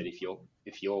suggest that if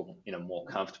you're in a more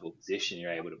comfortable position,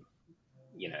 you're able to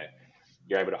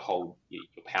hold your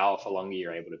power for longer.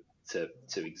 You're able to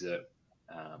exert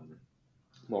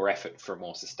more effort for a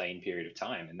more sustained period of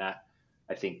time, and that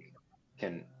I think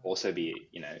can also be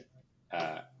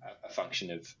a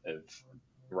function of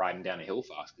riding down a hill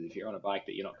fast. Because if you're on a bike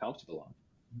that you're not comfortable on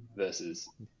versus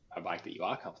a bike that you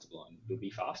are comfortable on, you'll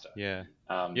be faster. Yeah.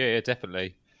 Yeah,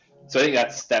 definitely. So I think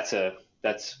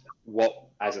that's what,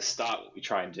 as a start, what we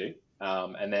try and do,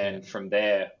 and then from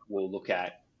there we'll look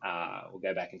at we'll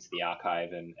go back into the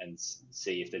archive and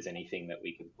see if there's anything that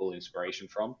we can pull inspiration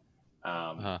from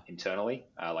internally,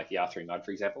 like the R3 mud, for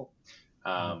example.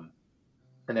 And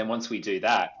then once we do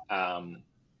that,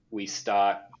 we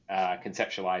start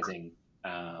conceptualizing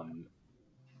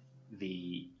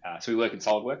so we work in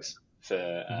SolidWorks for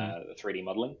the 3D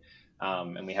modeling,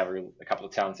 and we have a couple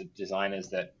of talented designers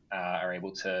that are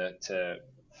able to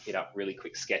hit up really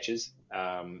quick sketches.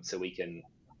 So we can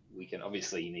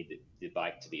obviously, you need the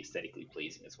bike to be aesthetically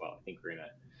pleasing as well. I think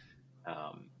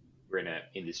we're in an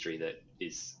industry that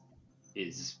is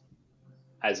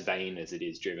as vain as it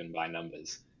is driven by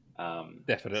numbers.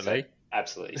 Definitely. So,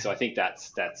 absolutely. So I think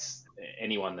that's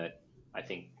anyone that I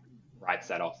think writes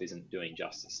that off isn't doing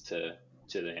justice to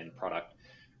the end product.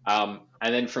 And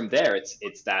then from there,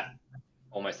 it's that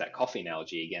almost that coffee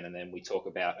analogy again. And then we talk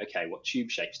about, okay, what tube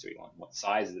shapes do we want? What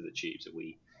sizes of the tubes are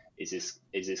we? Is this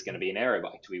going to be an aero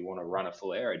bike? Do we want to run a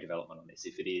full aero development on this?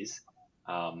 If it is,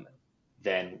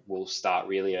 then we'll start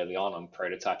really early on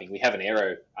prototyping. We have an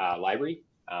aero library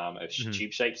of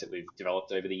tube shapes that we've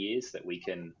developed over the years that we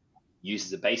can use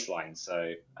as a baseline.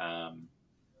 So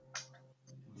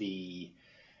the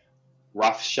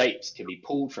rough shapes can be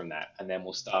pulled from that, and then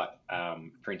we'll start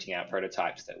printing out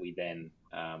prototypes that we then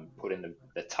put in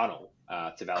the tunnel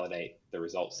to validate the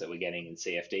results that we're getting in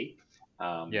CFD.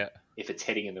 If it's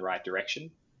heading in the right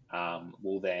direction,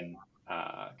 we'll then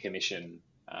commission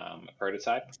a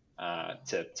prototype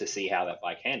to see how that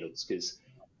bike handles, because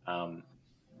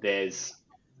there's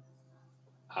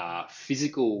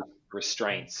physical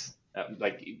restraints.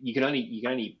 Like you can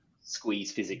only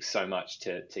squeeze physics so much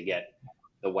to get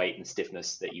the weight and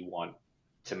stiffness that you want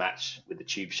to match with the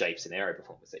tube shapes and aero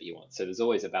performance that you want. So there's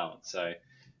always a balance. So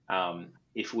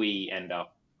if we end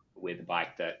up with a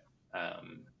bike that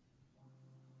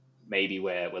maybe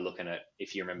we're looking at,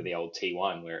 if you remember the old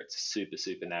T1 where it's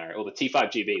super narrow, or the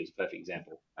T5 GB was a perfect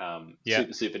example.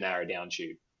 Super narrow down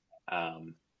tube.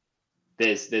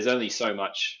 There's only so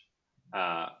much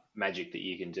magic that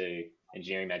you can do,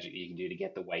 engineering magic that you can do to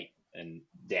get the weight and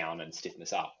down and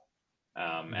stiffness up.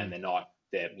 And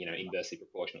they're inversely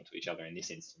proportional to each other in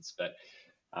this instance. But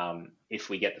if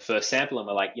we get the first sample and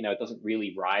we're like, it doesn't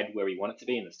really ride where we want it to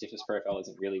be, and the stiffness profile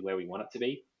isn't really where we want it to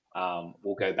be,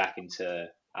 we'll go back into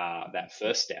that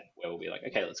first step where we'll be like,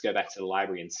 okay, let's go back to the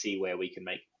library and see where we can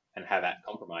make and have that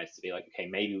compromise to be like, okay,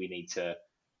 maybe we need to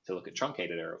look at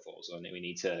truncated aerofoils, or we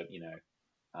need to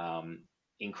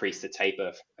increase the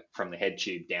taper from the head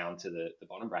tube down to the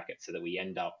bottom bracket so that we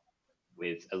end up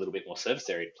with a little bit more surface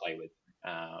area to play with.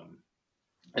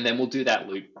 And then we'll do that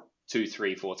loop 2,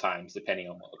 3, 4 times, depending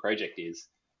on what the project is.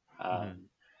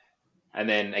 And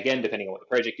then again, depending on what the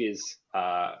project is,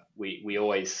 we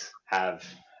always have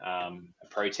a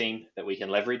protein that we can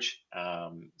leverage.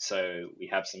 So we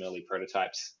have some early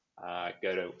prototypes,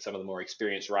 go to some of the more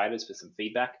experienced riders for some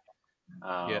feedback.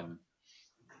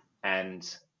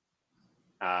 And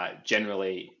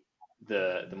generally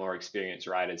the more experienced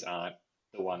riders aren't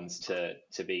the ones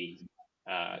to be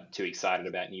too excited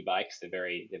about new bikes. They're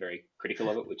very critical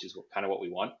of it, which is kind of what we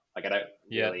want. Like I don't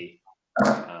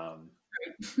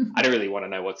really want to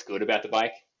know what's good about the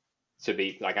bike. To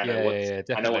be like, I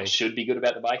know what should be good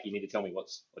about the bike. You need to tell me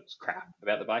what's crap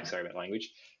about the bike. Sorry about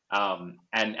language. And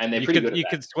they're pretty good at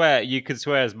that. You can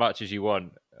swear as much as you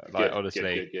want. Like,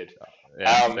 honestly, good.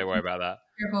 Yeah, don't worry about that.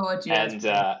 Careful what you and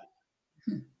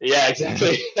yeah,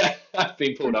 exactly. I've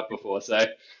been pulled up before, so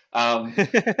so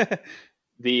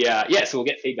we'll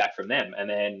get feedback from them, and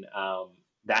then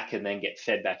that can then get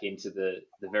fed back into the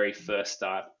very first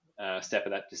step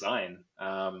of that design.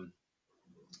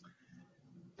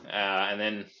 And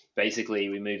then basically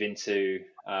we move into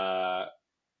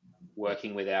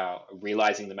working with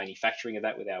realizing the manufacturing of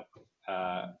that with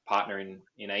our partner in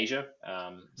Asia.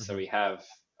 So we have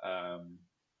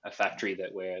a factory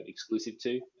that we're exclusive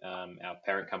to, our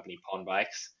parent company Pond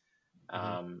Bikes.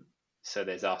 So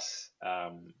there's us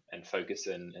and Focus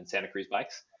and Santa Cruz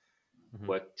Bikes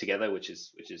work together, which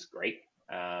is great.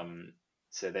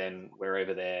 So then we're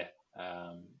over there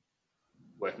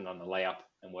working on the layup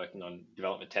and working on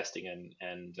development testing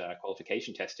and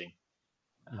qualification testing.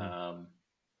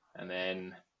 And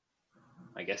then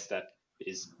I guess that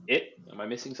is it. Am I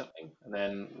missing something? And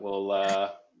then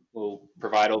we'll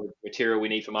provide all the material we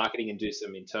need for marketing and do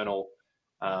some internal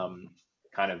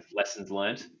kind of lessons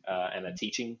learned and a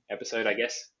teaching episode, I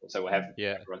guess. So we'll have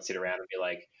everyone sit around and be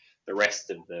like, the rest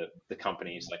of the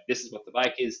company is like, this is what the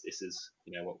bike is. This is,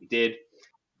 what we did.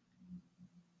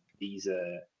 These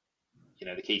are,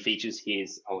 the key features.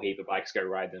 Here's a whole heap of bikes, go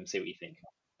ride them, see what you think.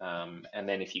 And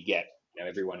then if you get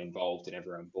everyone involved and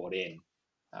everyone bought in,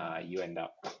 you end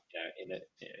up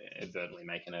inadvertently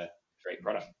making a great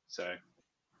product. So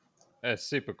that's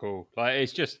super cool. Like,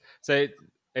 it's just so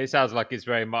it sounds like it's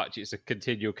a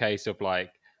continual case of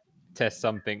like test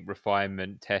something,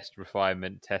 refinement, test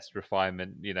refinement,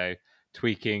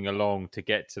 tweaking along to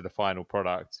get to the final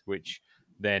product, which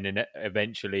then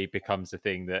eventually becomes the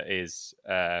thing that is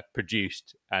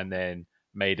produced and then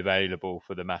made available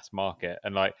for the mass market.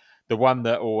 And like the one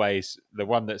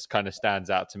that's kind of stands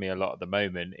out to me a lot at the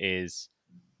moment is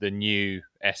the new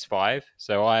S5.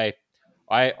 So I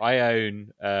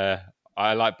own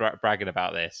I like bragging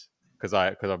about this because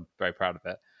I'm very proud of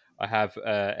it. I have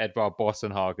Edvard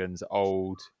Bossenhagen's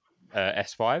old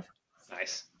S5.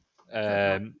 Nice.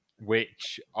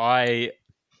 Which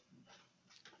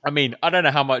I mean, I don't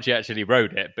know how much he actually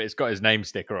rode it, but it's got his name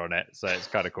sticker on it, so it's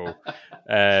kind of cool.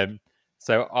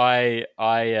 So I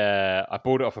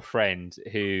bought it off a friend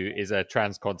who is a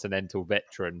transcontinental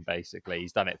veteran. Basically,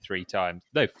 he's done it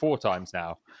 4 times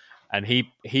now, and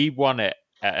he won it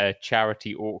at a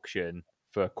charity auction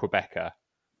for Quebecer.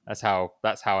 That's how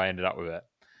I ended up with it.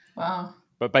 Wow.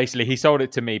 but basically he sold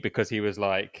it to me because he was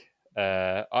like,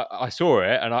 I saw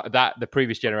it, and the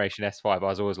previous generation S5, I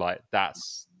was always like,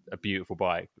 that's a beautiful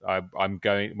bike. I'm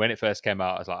going, when it first came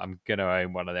out, I was like, I'm gonna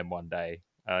own one of them one day.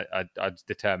 I was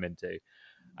determined to.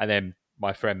 And then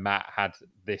my friend Matt had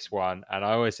this one, and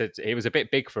I always said it was a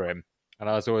bit big for him, and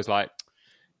I was always like,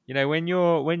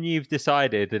 when you've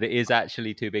decided that it is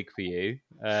actually too big for you,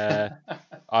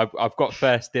 I've got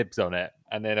first dibs on it.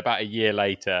 And then about a year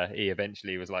later, he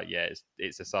eventually was like, yeah,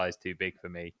 it's a size too big for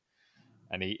me,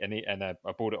 and I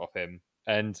bought it off him.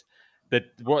 And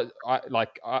what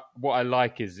I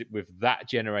like is with that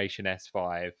generation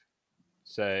S5,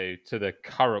 so to the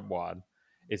current one,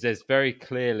 is there's very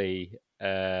clearly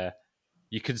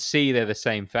you can see they're the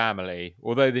same family,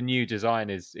 although the new design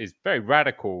is very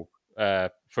radical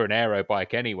for an aero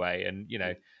bike anyway, and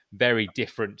very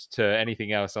different to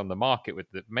anything else on the market, with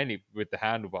mainly with the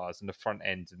handlebars and the front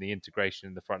end and the integration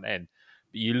in the front end.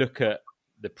 But you look at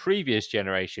the previous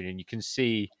generation and you can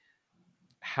see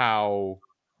how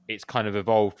it's kind of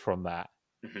evolved from that,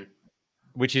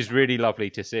 which is really lovely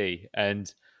to see. And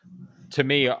to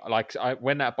me,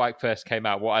 when that bike first came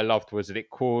out, what I loved was that it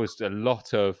caused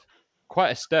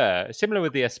quite a stir, similar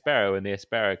with the Espero when the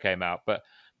Espero came out. But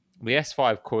the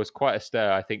S5 caused quite a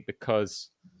stir, I think,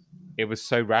 because it was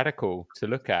so radical to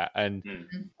look at. And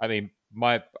I mean,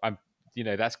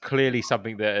 that's clearly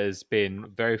something that has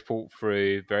been very thought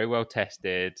through, very well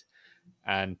tested,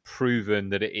 and proven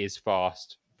that it is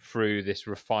fast through this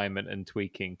refinement and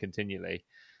tweaking continually.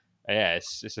 Yeah,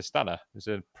 it's a stunner. It's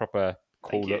a proper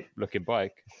cool looking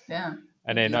bike. Yeah.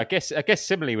 And then I guess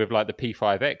similarly with like the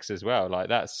P5X as well. Like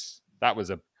that was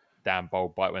a damn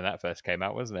bold bike when that first came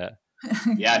out, wasn't it?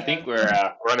 Yeah, I think we're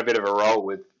on a bit of a roll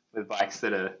with bikes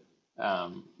that are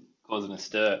causing a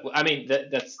stir. I mean,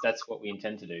 that's what we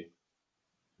intend to do.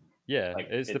 Yeah,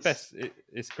 it's the best.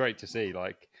 It's great to see.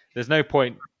 Like, there's no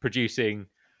point producing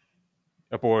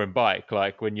a boring bike.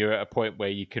 Like when you're at a point where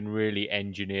you can really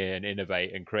engineer and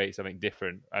innovate and create something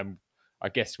different. I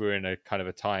guess we're in a kind of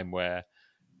a time where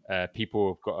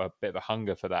people have got a bit of a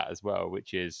hunger for that as well,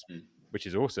 which is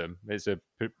awesome. It's a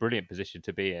brilliant position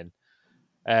to be in.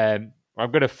 I'm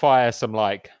going to fire some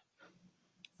like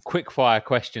quick fire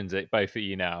questions at both of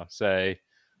you now. So,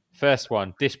 first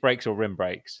one: disc brakes or rim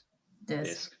brakes?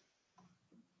 Disc.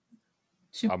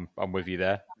 I'm with you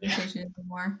there.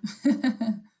 More.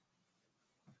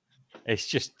 It's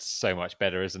just so much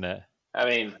better, isn't it? I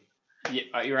mean,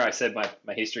 you're right. I said my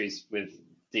histories with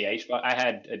DH, but I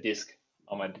had a disc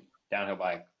on my downhill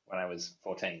bike when I was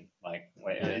 14. Like,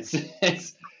 it's a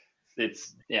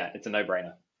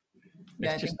no-brainer.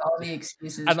 Yeah, I think all the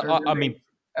excuses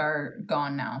are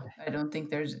gone now. I don't think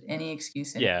there's any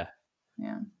excuse in it.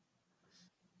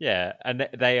 Yeah, and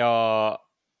they are.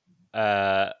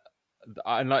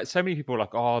 And like so many people are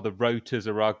like, oh, the rotors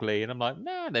are ugly, and I'm like,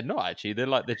 nah, they're not actually. They're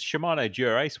like the Shimano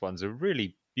Dura-Ace ones are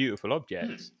really beautiful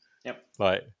objects. Yep.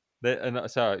 Like, and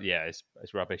so yeah, it's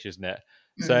rubbish, isn't it?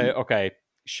 Mm-hmm. So okay,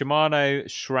 Shimano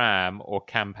SRAM or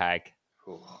Campag?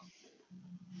 Ooh.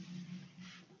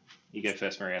 You go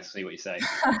first, Maria. See what you say.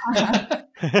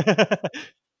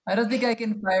 I don't think I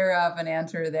can fire off an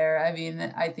answer there. I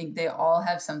mean, I think they all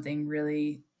have something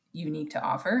really unique to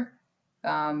offer.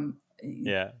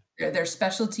 Their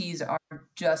specialties are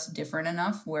just different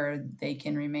enough where they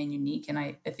can remain unique. And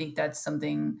I think that's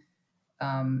something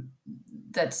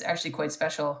that's actually quite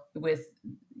special with,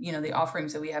 the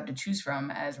offerings that we have to choose from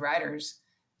as riders.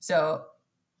 So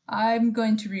I'm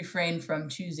going to refrain from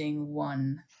choosing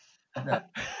one.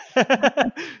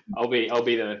 I'll be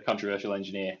the controversial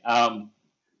engineer.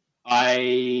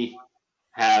 I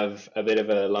have a bit of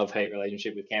a love-hate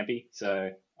relationship with Campy,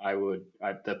 so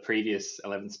the previous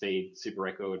 11-speed Super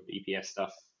Record EPS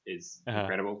stuff is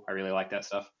incredible. I really like that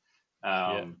stuff.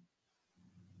 But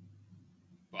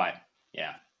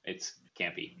yeah, it's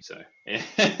Campy, so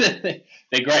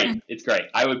they're great. It's great.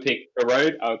 I would pick for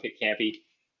road. I would pick Campy.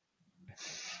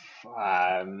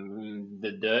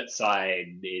 The dirt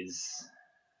side is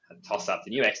a toss-up. The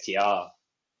new XTR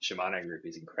Shimano group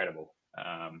is incredible.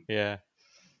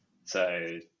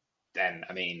 So then,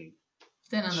 I mean,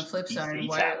 then on the flip side,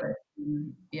 wireless,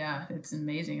 it's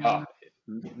amazing.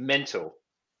 Mental.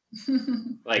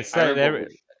 Like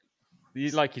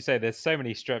you say, there's so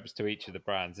many strengths to each of the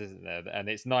brands, isn't there? And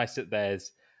it's nice that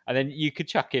there's, and then you could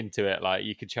chuck into it, like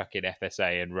you could chuck in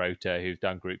FSA and Rotor, who've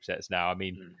done group sets now. I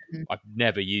mean, I've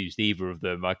never used either of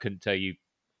them. I couldn't tell you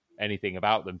anything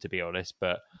about them, to be honest,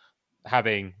 but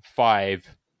having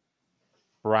 5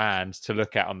 brands to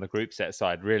look at on the group set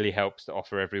side really helps to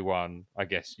offer everyone, I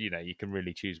guess, you can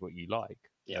really choose what you like,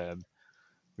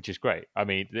 which is great. I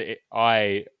mean,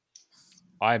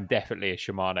 I'm definitely a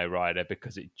Shimano rider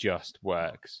because it just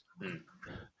works.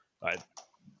 Like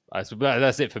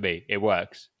that's it for me. It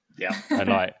works. Yeah. And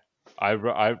like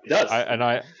It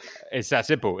does. it's that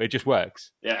simple. It just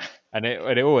works. Yeah. And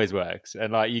it always works.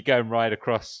 And like you go and ride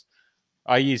across.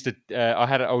 I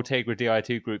had an Ultegra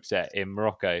Di2 group set in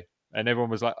Morocco, and everyone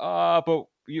was like, but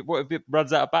what if it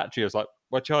runs out of battery? I was like,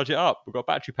 well, charge it up. We've got a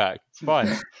battery pack. It's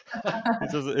fine.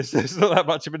 It's not that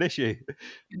much of an issue.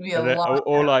 It'd be a lot.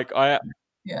 Or like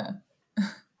Yeah.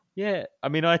 yeah. I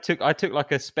mean, I took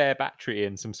like a spare battery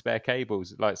and some spare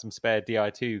cables, like some spare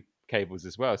Di2 cables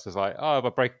as well. So it's like, if I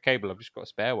break a cable, I've just got a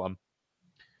spare one.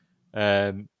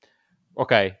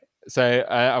 Okay. So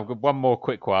I've got one more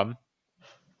quick one.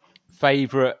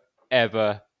 Favorite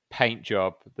ever paint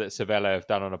job that Cervélo have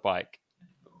done on a bike?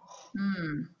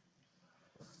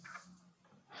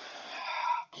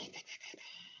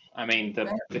 I mean,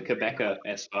 the Quebecer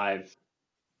S5.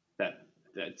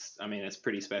 It's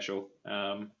pretty special.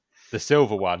 The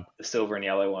silver one, the silver and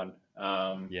yellow one.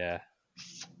 yeah.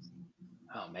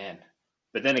 Oh man!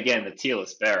 But then again, the teal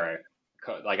Aspero.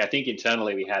 Like I think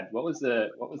internally we had what was the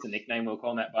nickname we were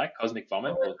calling that bike? Cosmic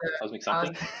Vomit or Cosmic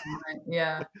something?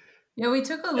 Yeah. Yeah, we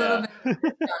took a little bit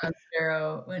on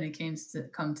Sparrow when it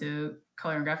come to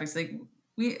color and graphics. Like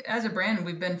we, as a brand,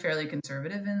 we've been fairly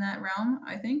conservative in that realm,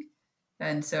 I think,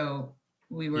 and so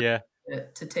we were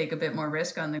to take a bit more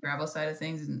risk on the gravel side of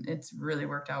things, and it's really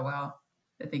worked out well.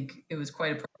 I think it was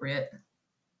quite appropriate.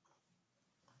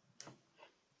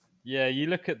 Yeah, you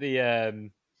look at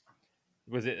the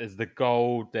there's the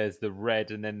gold, there's the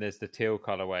red, and then there's the teal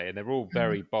colorway, and they're all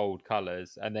very bold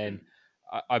colors. And then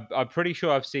I'm pretty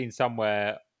sure I've seen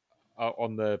somewhere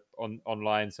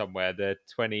online somewhere the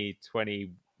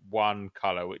 2021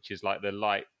 color, which is like the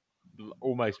light,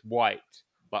 almost white,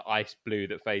 like ice blue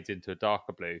that fades into a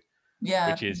darker blue.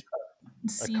 Yeah, which is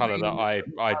a color that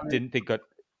I didn't think I'd.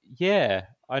 Yeah,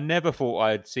 I never thought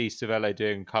I'd see Cervélo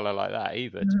doing color like that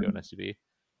either. To be honest with you,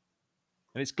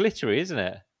 and it's glittery, isn't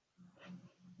it?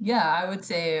 Yeah, I would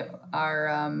say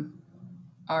our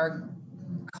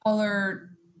color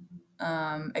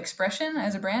expression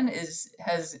as a brand is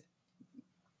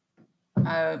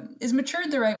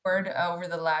matured, the right word, over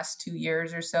the last 2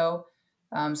 years or so.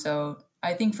 So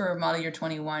I think for model year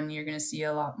 21, you're going to see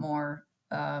a lot more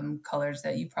colors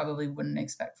that you probably wouldn't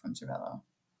expect from Cervélo.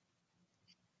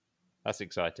 That's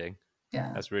exciting.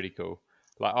 Yeah, that's really cool.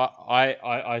 Like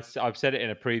I've said it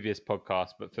in a previous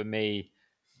podcast, but for me,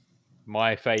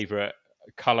 my favorite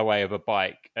colorway of a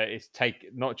bike is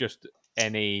not just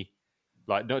any,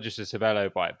 like not just a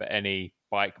Cervélo bike, but any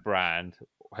bike brand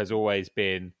has always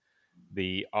been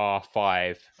the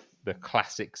R5, the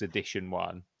Classics Edition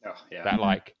one. Oh yeah,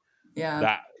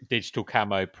 that digital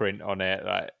camo print on it.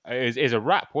 Like it was a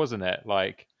wrap, wasn't it?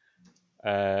 Like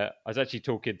I was actually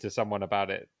talking to someone about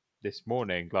it this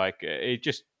morning. Like it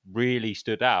just really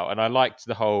stood out, and I liked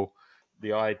the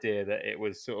idea that it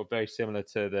was sort of very similar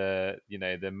to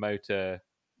the motor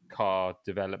car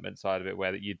development side of it,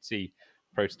 where that you'd see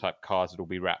prototype cars that will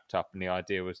be wrapped up, and the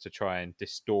idea was to try and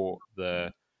distort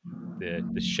the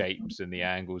shapes and the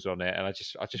angles on it. And I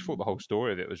just thought the whole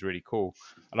story of it was really cool,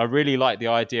 and I really like the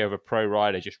idea of a pro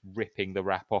rider just ripping the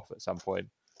wrap off at some point.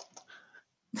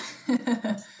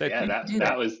 Yeah,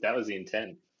 that was the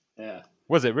intent. Yeah,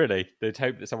 was it really? They'd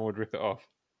hope that someone would rip it off.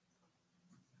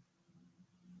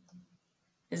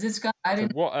 Is it Scott? I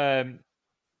didn't. So what?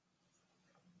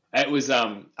 It was.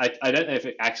 I don't know if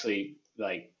it actually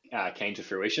came to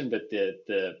fruition, but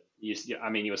you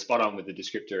were spot on with the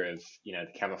descriptor of the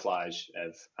camouflage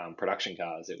of production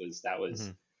cars. That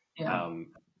was part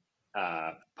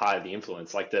of the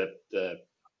influence, like the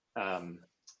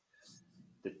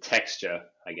texture,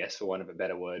 I guess, for want of a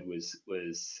better word, was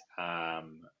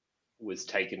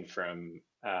taken from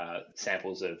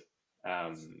samples of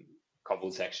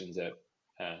cobbled sections at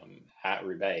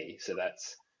Roubaix. So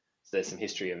there's some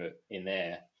history of it in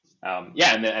there. The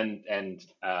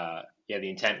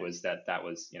intent was that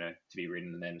was to be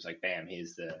ridden, and then it was like, bam,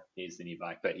 here's the new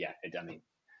bike. But yeah, I don't think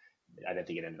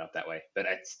it ended up that way. But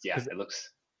it's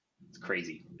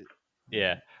crazy.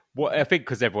 Yeah. Well, I think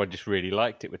because everyone just really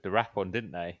liked it with the wrap on,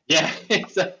 didn't they? Yeah,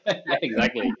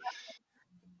 exactly.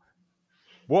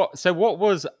 So what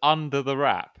was under the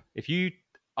wrap? If you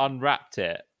unwrapped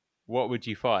it, what would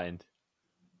you find?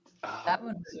 That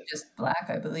one was just black,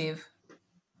 I believe.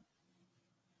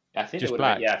 I think just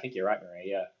black. Yeah, I think you're right, Maria.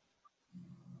 Yeah.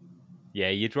 Yeah,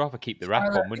 you'd rather keep the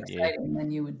wrap on, wouldn't you?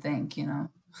 Than you would think,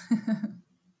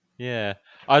 Yeah,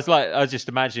 I was just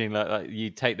imagining like you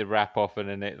take the wrap off, and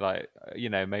then it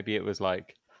maybe it was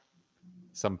like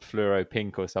some fluoro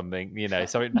pink or something,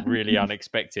 something really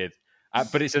unexpected.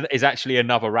 But it's actually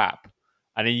another wrap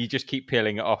and then you just keep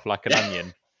peeling it off like an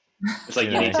onion. It's like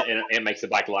you need to, and it makes the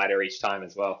bike lighter each time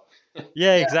as well.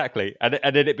 Yeah, exactly. And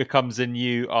then it becomes a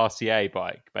new RCA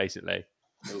bike, basically.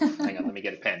 Oof, hang on, let me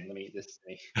get a pen. Let me get this.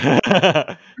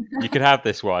 You can have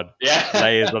this one. Yeah.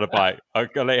 Layers on a bike. I'll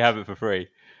let you have it for free.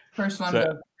 First one So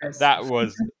goes to Chris. that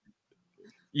was,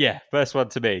 first one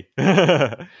to me.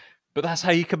 But that's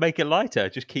how you can make it lighter.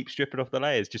 Just keep stripping off the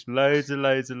layers. Just loads and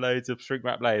loads and loads of shrink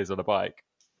wrap layers on a bike.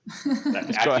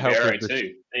 That's active aero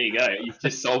too. There you go. You've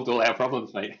just solved all our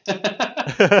problems, mate.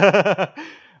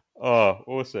 Oh,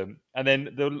 awesome! And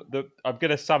then I'm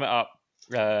gonna sum it up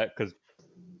because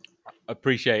I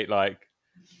appreciate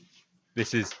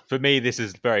this is for me. This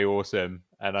is very awesome,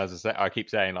 and as I say, I keep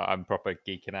saying I'm proper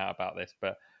geeking out about this.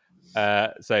 But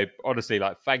so honestly,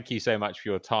 thank you so much for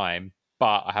your time.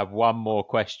 But I have one more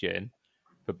question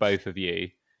for both of you.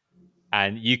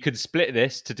 And you could split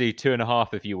this to do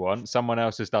 2.5 if you want. Someone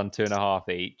else has done 2.5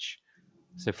 each.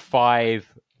 So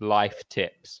 5 life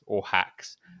tips or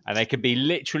hacks. And they can be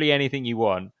literally anything you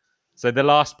want. So the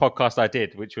last podcast I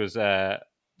did, which was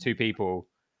 2 people,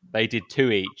 they did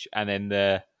 2 each. And then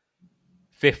the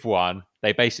 5th one,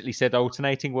 they basically said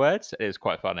alternating words. It was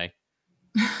quite funny.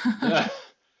 Yeah.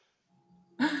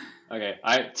 Okay.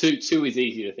 Two is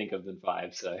easier to think of than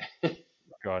 5, so.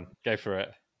 Go on, go for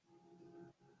it.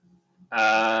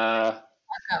 That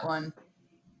one.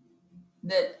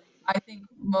 That I think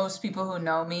most people who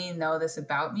know me know this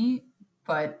about me,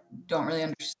 but don't really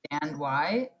understand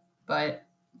why. But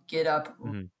get up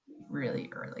really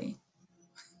early.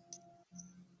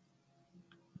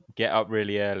 Get up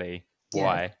really early.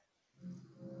 Why?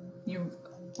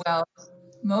 Well,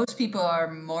 most people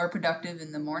are more productive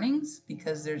in the mornings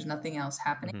because there's nothing else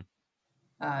happening.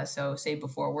 So say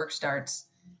before work starts,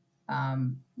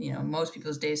 most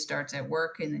people's day starts at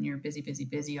work and then you're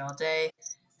busy all day.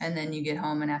 And then you get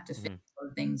home and have to fix all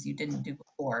the things you didn't do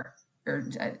before or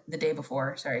the day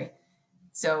before, sorry.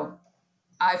 So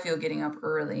I feel getting up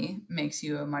early makes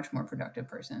you a much more productive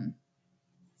person.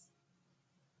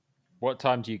 What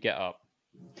time do you get up?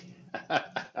 I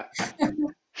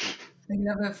get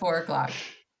up at 4:00.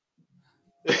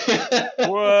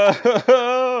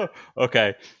 Whoa!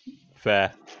 Okay,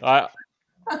 fair.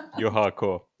 You're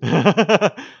hardcore.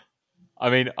 I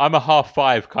mean, I'm a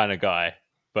 5:30 kind of guy,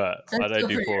 but I don't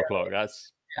do 4:00.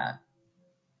 That's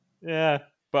yeah.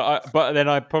 But then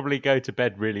I probably go to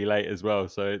bed really late as well,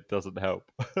 so it doesn't help.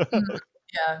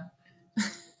 Yeah.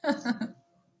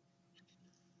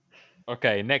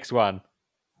 Okay, next one.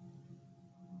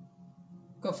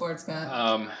 Go for it,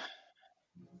 Scott.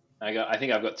 I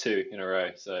think I've got 2 in a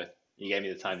row, so you gave me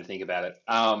the time to think about it.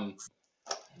 I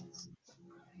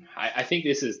think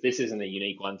this isn't a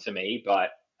unique one to me,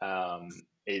 but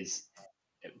is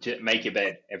to make your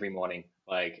bed every morning.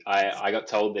 Like I got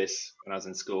told this when I was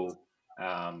in school,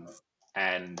 and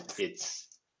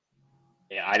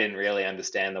I didn't really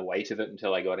understand the weight of it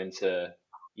until I got into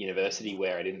university,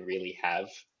 where I didn't really have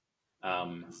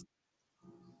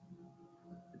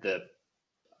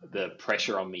the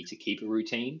pressure on me to keep a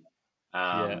routine.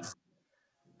 And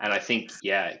I think,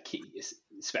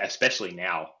 especially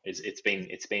now, it's been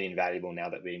invaluable now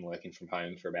that we've been working from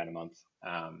home for about a month.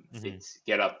 It's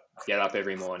get up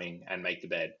every morning and make the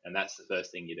bed, and that's the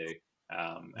first thing you do.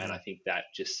 And I think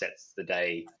that just sets the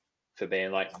day for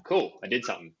being like, cool, I did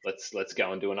something. Let's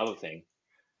go and do another thing.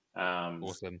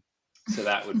 Awesome. So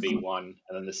that would be one,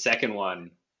 and then the second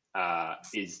one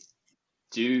is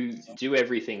do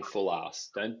everything full ass.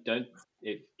 Don't do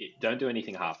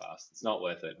anything half ass. It's not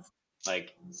worth it.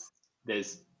 Like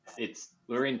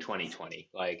we're in 2020.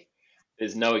 Like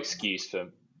there's no excuse for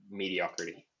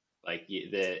mediocrity. Like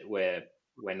we're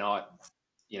not,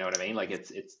 you know what I mean? Like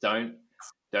it's don't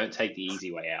take the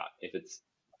easy way out.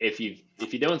 If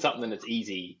you're doing something that's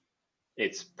easy,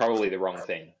 it's probably the wrong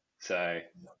thing. So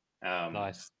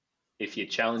nice. If you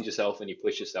challenge yourself and you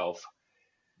push yourself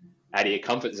out of your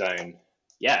comfort zone,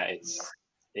 yeah,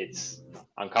 it's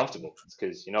uncomfortable. It's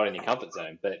because you're not in your comfort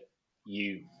zone, but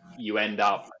you end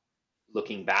up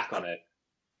looking back on it,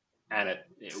 and it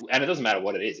doesn't matter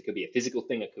what it is. It could be a physical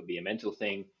thing, it could be a mental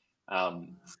thing,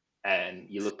 and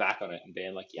you look back on it and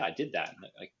being like, yeah, I did that, and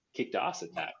I kicked ass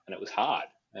at that, and it was hard,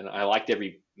 and I liked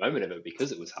every moment of it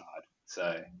because it was hard.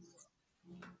 So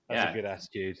that's a good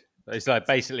attitude. It's like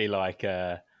basically like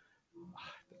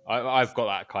I've got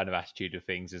that kind of attitude of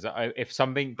things. Is if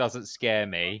something doesn't scare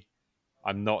me,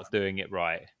 I'm not doing it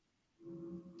right.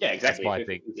 Yeah, exactly. If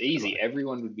it was easy,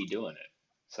 everyone would be doing it.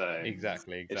 So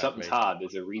exactly. If something's hard,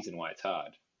 there's a reason why it's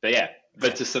hard. But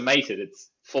but to summate it, it's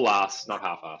full ass, not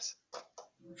half ass.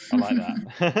 I like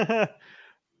that.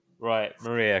 Right,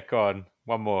 Maria, go on.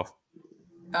 One more.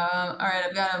 All right,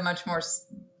 I've got a much more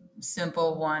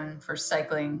simple one for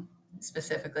cycling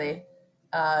specifically.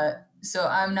 So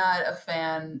I'm not a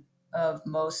fan of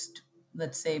most,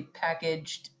 let's say,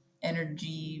 packaged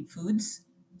energy foods,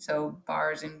 so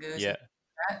bars and goos Yeah,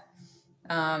 and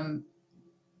that.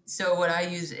 So what I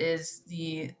use is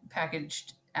the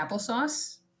packaged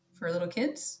applesauce for little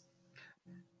kids.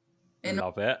 And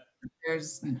love it.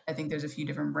 I think there's a few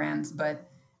different brands, but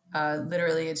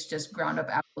literally it's just ground up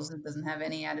apples. It doesn't have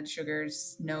any added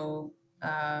sugars, no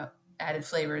added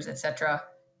flavors, etc.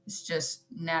 It's just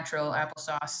natural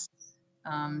applesauce.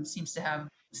 Seems to have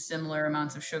similar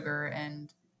amounts of sugar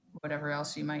and whatever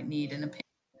else you might need in a pan,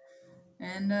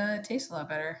 and it tastes a lot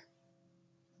better.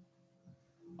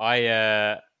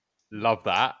 I love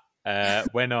that.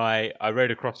 When I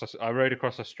rode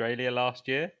across Australia last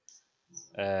year.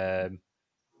 Um,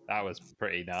 that was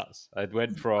pretty nuts. I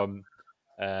went from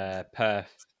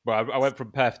Perth. Well, I went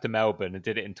from Perth to Melbourne and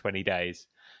did it in 20 days.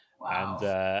 And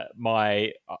Wow.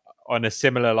 my on a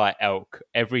similar like elk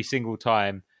every single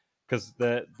time, because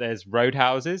there's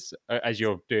roadhouses as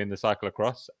you're doing the cycle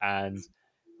across, and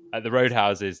at the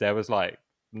roadhouses there was like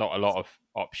not a lot of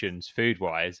options food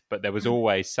wise, but there was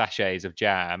always sachets of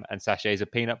jam and sachets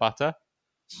of peanut butter,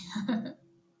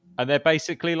 and they're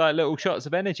basically like little shots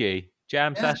of energy.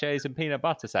 Jam Yeah, sachets and peanut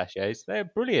butter sachets. They're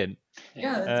brilliant.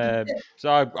 yeah, that's it. So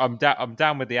I'm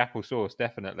down with the apple sauce,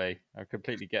 definitely. I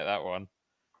completely get that one.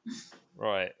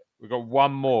 Right, we've got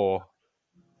one more.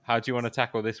 How do you want to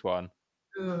tackle this one?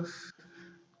 Oof.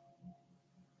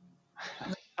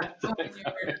 I Oh, don't know. in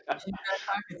your back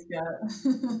pocket, Scott.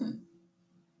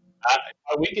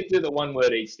 We could do the one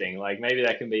word each thing. Like maybe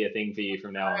that can be a thing for you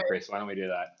from now on, Chris. Why don't we do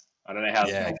that? I don't know how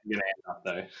this Yeah, is going to end up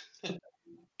though.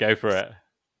 go for it.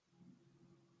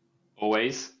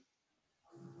 Always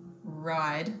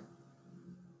Ride.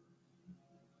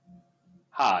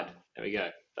 hard. There we go.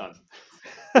 Done.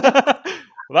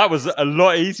 Well, that was a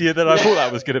lot easier than I thought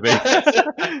that was going to be.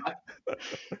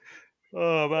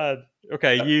 Oh man.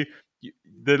 Okay, you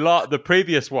the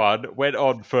previous one went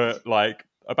on for like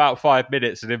about 5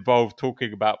 minutes and involved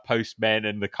talking about postmen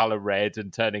and the color red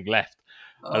and turning left,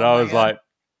 and Oh I my was god. like,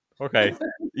 okay,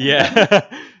 yeah.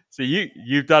 So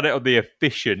you've done it on the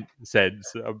efficient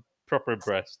sense. I'm proper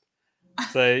impressed.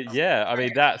 So yeah, I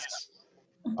mean I,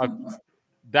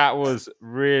 that was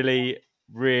really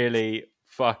really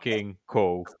fucking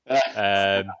cool.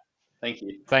 Um, Thank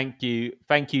you.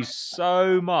 thank you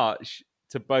so much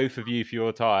to both of you for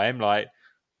your time. Like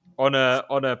on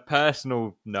a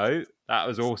personal note, that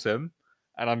was awesome,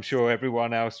 and I'm sure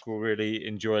everyone else will really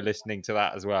enjoy listening to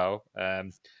that as well.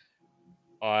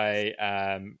 I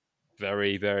am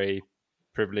very very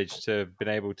privileged to have been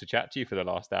able to chat to you for the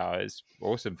last hour. It's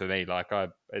awesome for me. Like I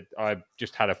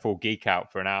just had a full geek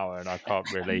out for an hour, and I can't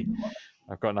really.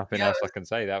 I've got nothing Yeah, it else I was can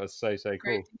say. That was so great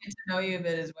cool. to get to know you a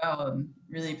bit as well, and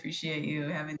really appreciate you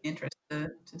having the interest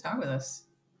to talk with us.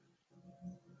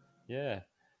 Yeah.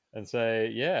 And so,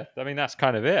 yeah, I mean, that's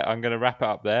kind of it. I'm going to wrap it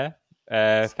up there.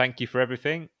 Thank you for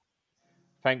everything.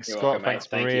 Thanks, You're welcome, Scott. mate. Thanks,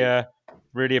 Thank you. Maria.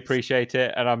 Really appreciate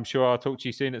it. And I'm sure I'll talk to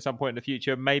you soon at some point in the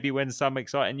future, maybe when some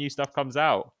exciting new stuff comes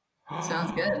out.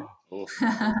 Sounds good. Oh,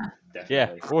 Yeah,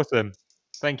 definitely. awesome.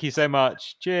 Thank you so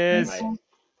much. Thanks, Cheers. mate.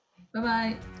 Bye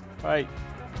bye. Bye.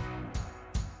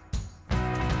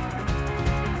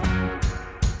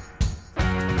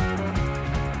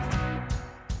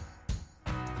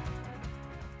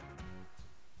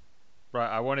 Right,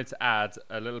 I wanted to add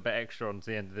a little bit extra on to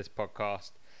the end of this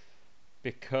podcast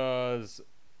because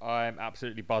I'm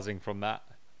absolutely buzzing from that.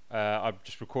 I've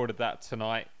just recorded that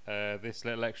tonight. This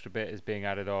little extra bit is being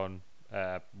added on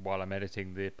while I'm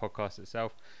editing the podcast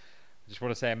itself. I just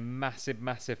want to say a massive,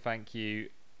 massive thank you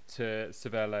to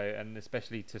Cervélo and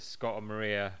especially to Scott and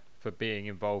Maria for being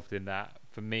involved in that.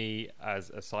 For me, as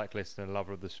a cyclist and a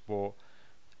lover of the sport,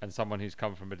 and someone who's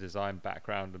come from a design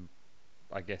background and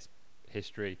I guess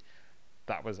history,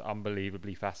 that was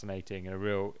unbelievably fascinating and a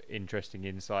real interesting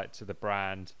insight to the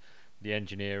brand, the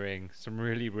engineering, some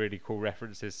really really cool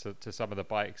references to some of the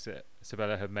bikes that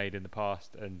Cervélo have made in the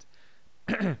past, and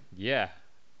yeah,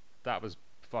 that was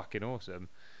fucking awesome.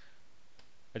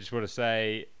 I just want to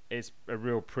say it's a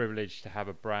real privilege to have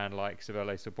a brand like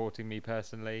Cervélo supporting me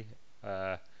personally.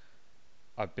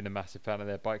 I've been a massive fan of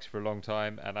their bikes for a long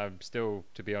time, and I'm still,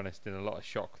 to be honest, in a lot of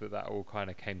shock that that all kind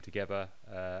of came together.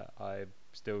 I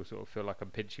still sort of feel like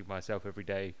I'm pinching myself every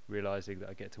day, realizing that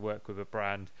I get to work with a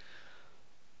brand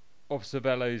of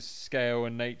Cervélo's scale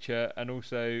and nature, and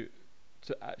also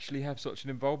to actually have such an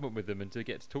involvement with them and to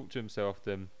get to talk to them so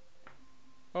often.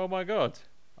 Oh my god,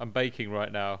 I'm baking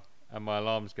right now, and my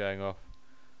alarm's going off.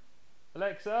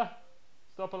 Alexa,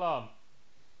 stop alarm.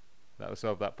 that'll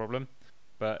solve that problem.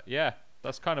 But yeah,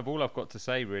 that's kind of all I've got to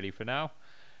say really for now.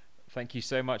 Thank you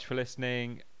so much for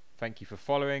listening. Thank you for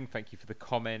following. Thank you for the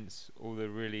comments, all the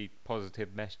really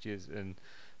positive messages and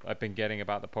I've been getting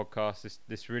about the podcast.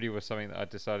 This really was something that I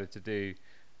decided to do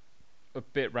a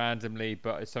bit randomly,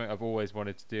 but it's something I've always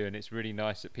wanted to do, and it's really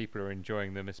nice that people are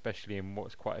enjoying them, especially in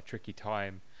what's quite a tricky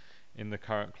time in the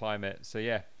current climate. So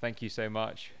yeah, thank you so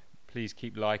much. Please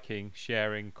keep liking,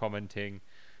 sharing, commenting,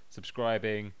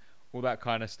 subscribing, all that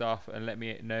kind of stuff, and let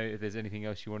me know if there's anything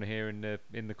else you want to hear in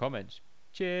the comments.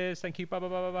 Cheers. Thank you. Bye bye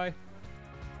bye bye bye.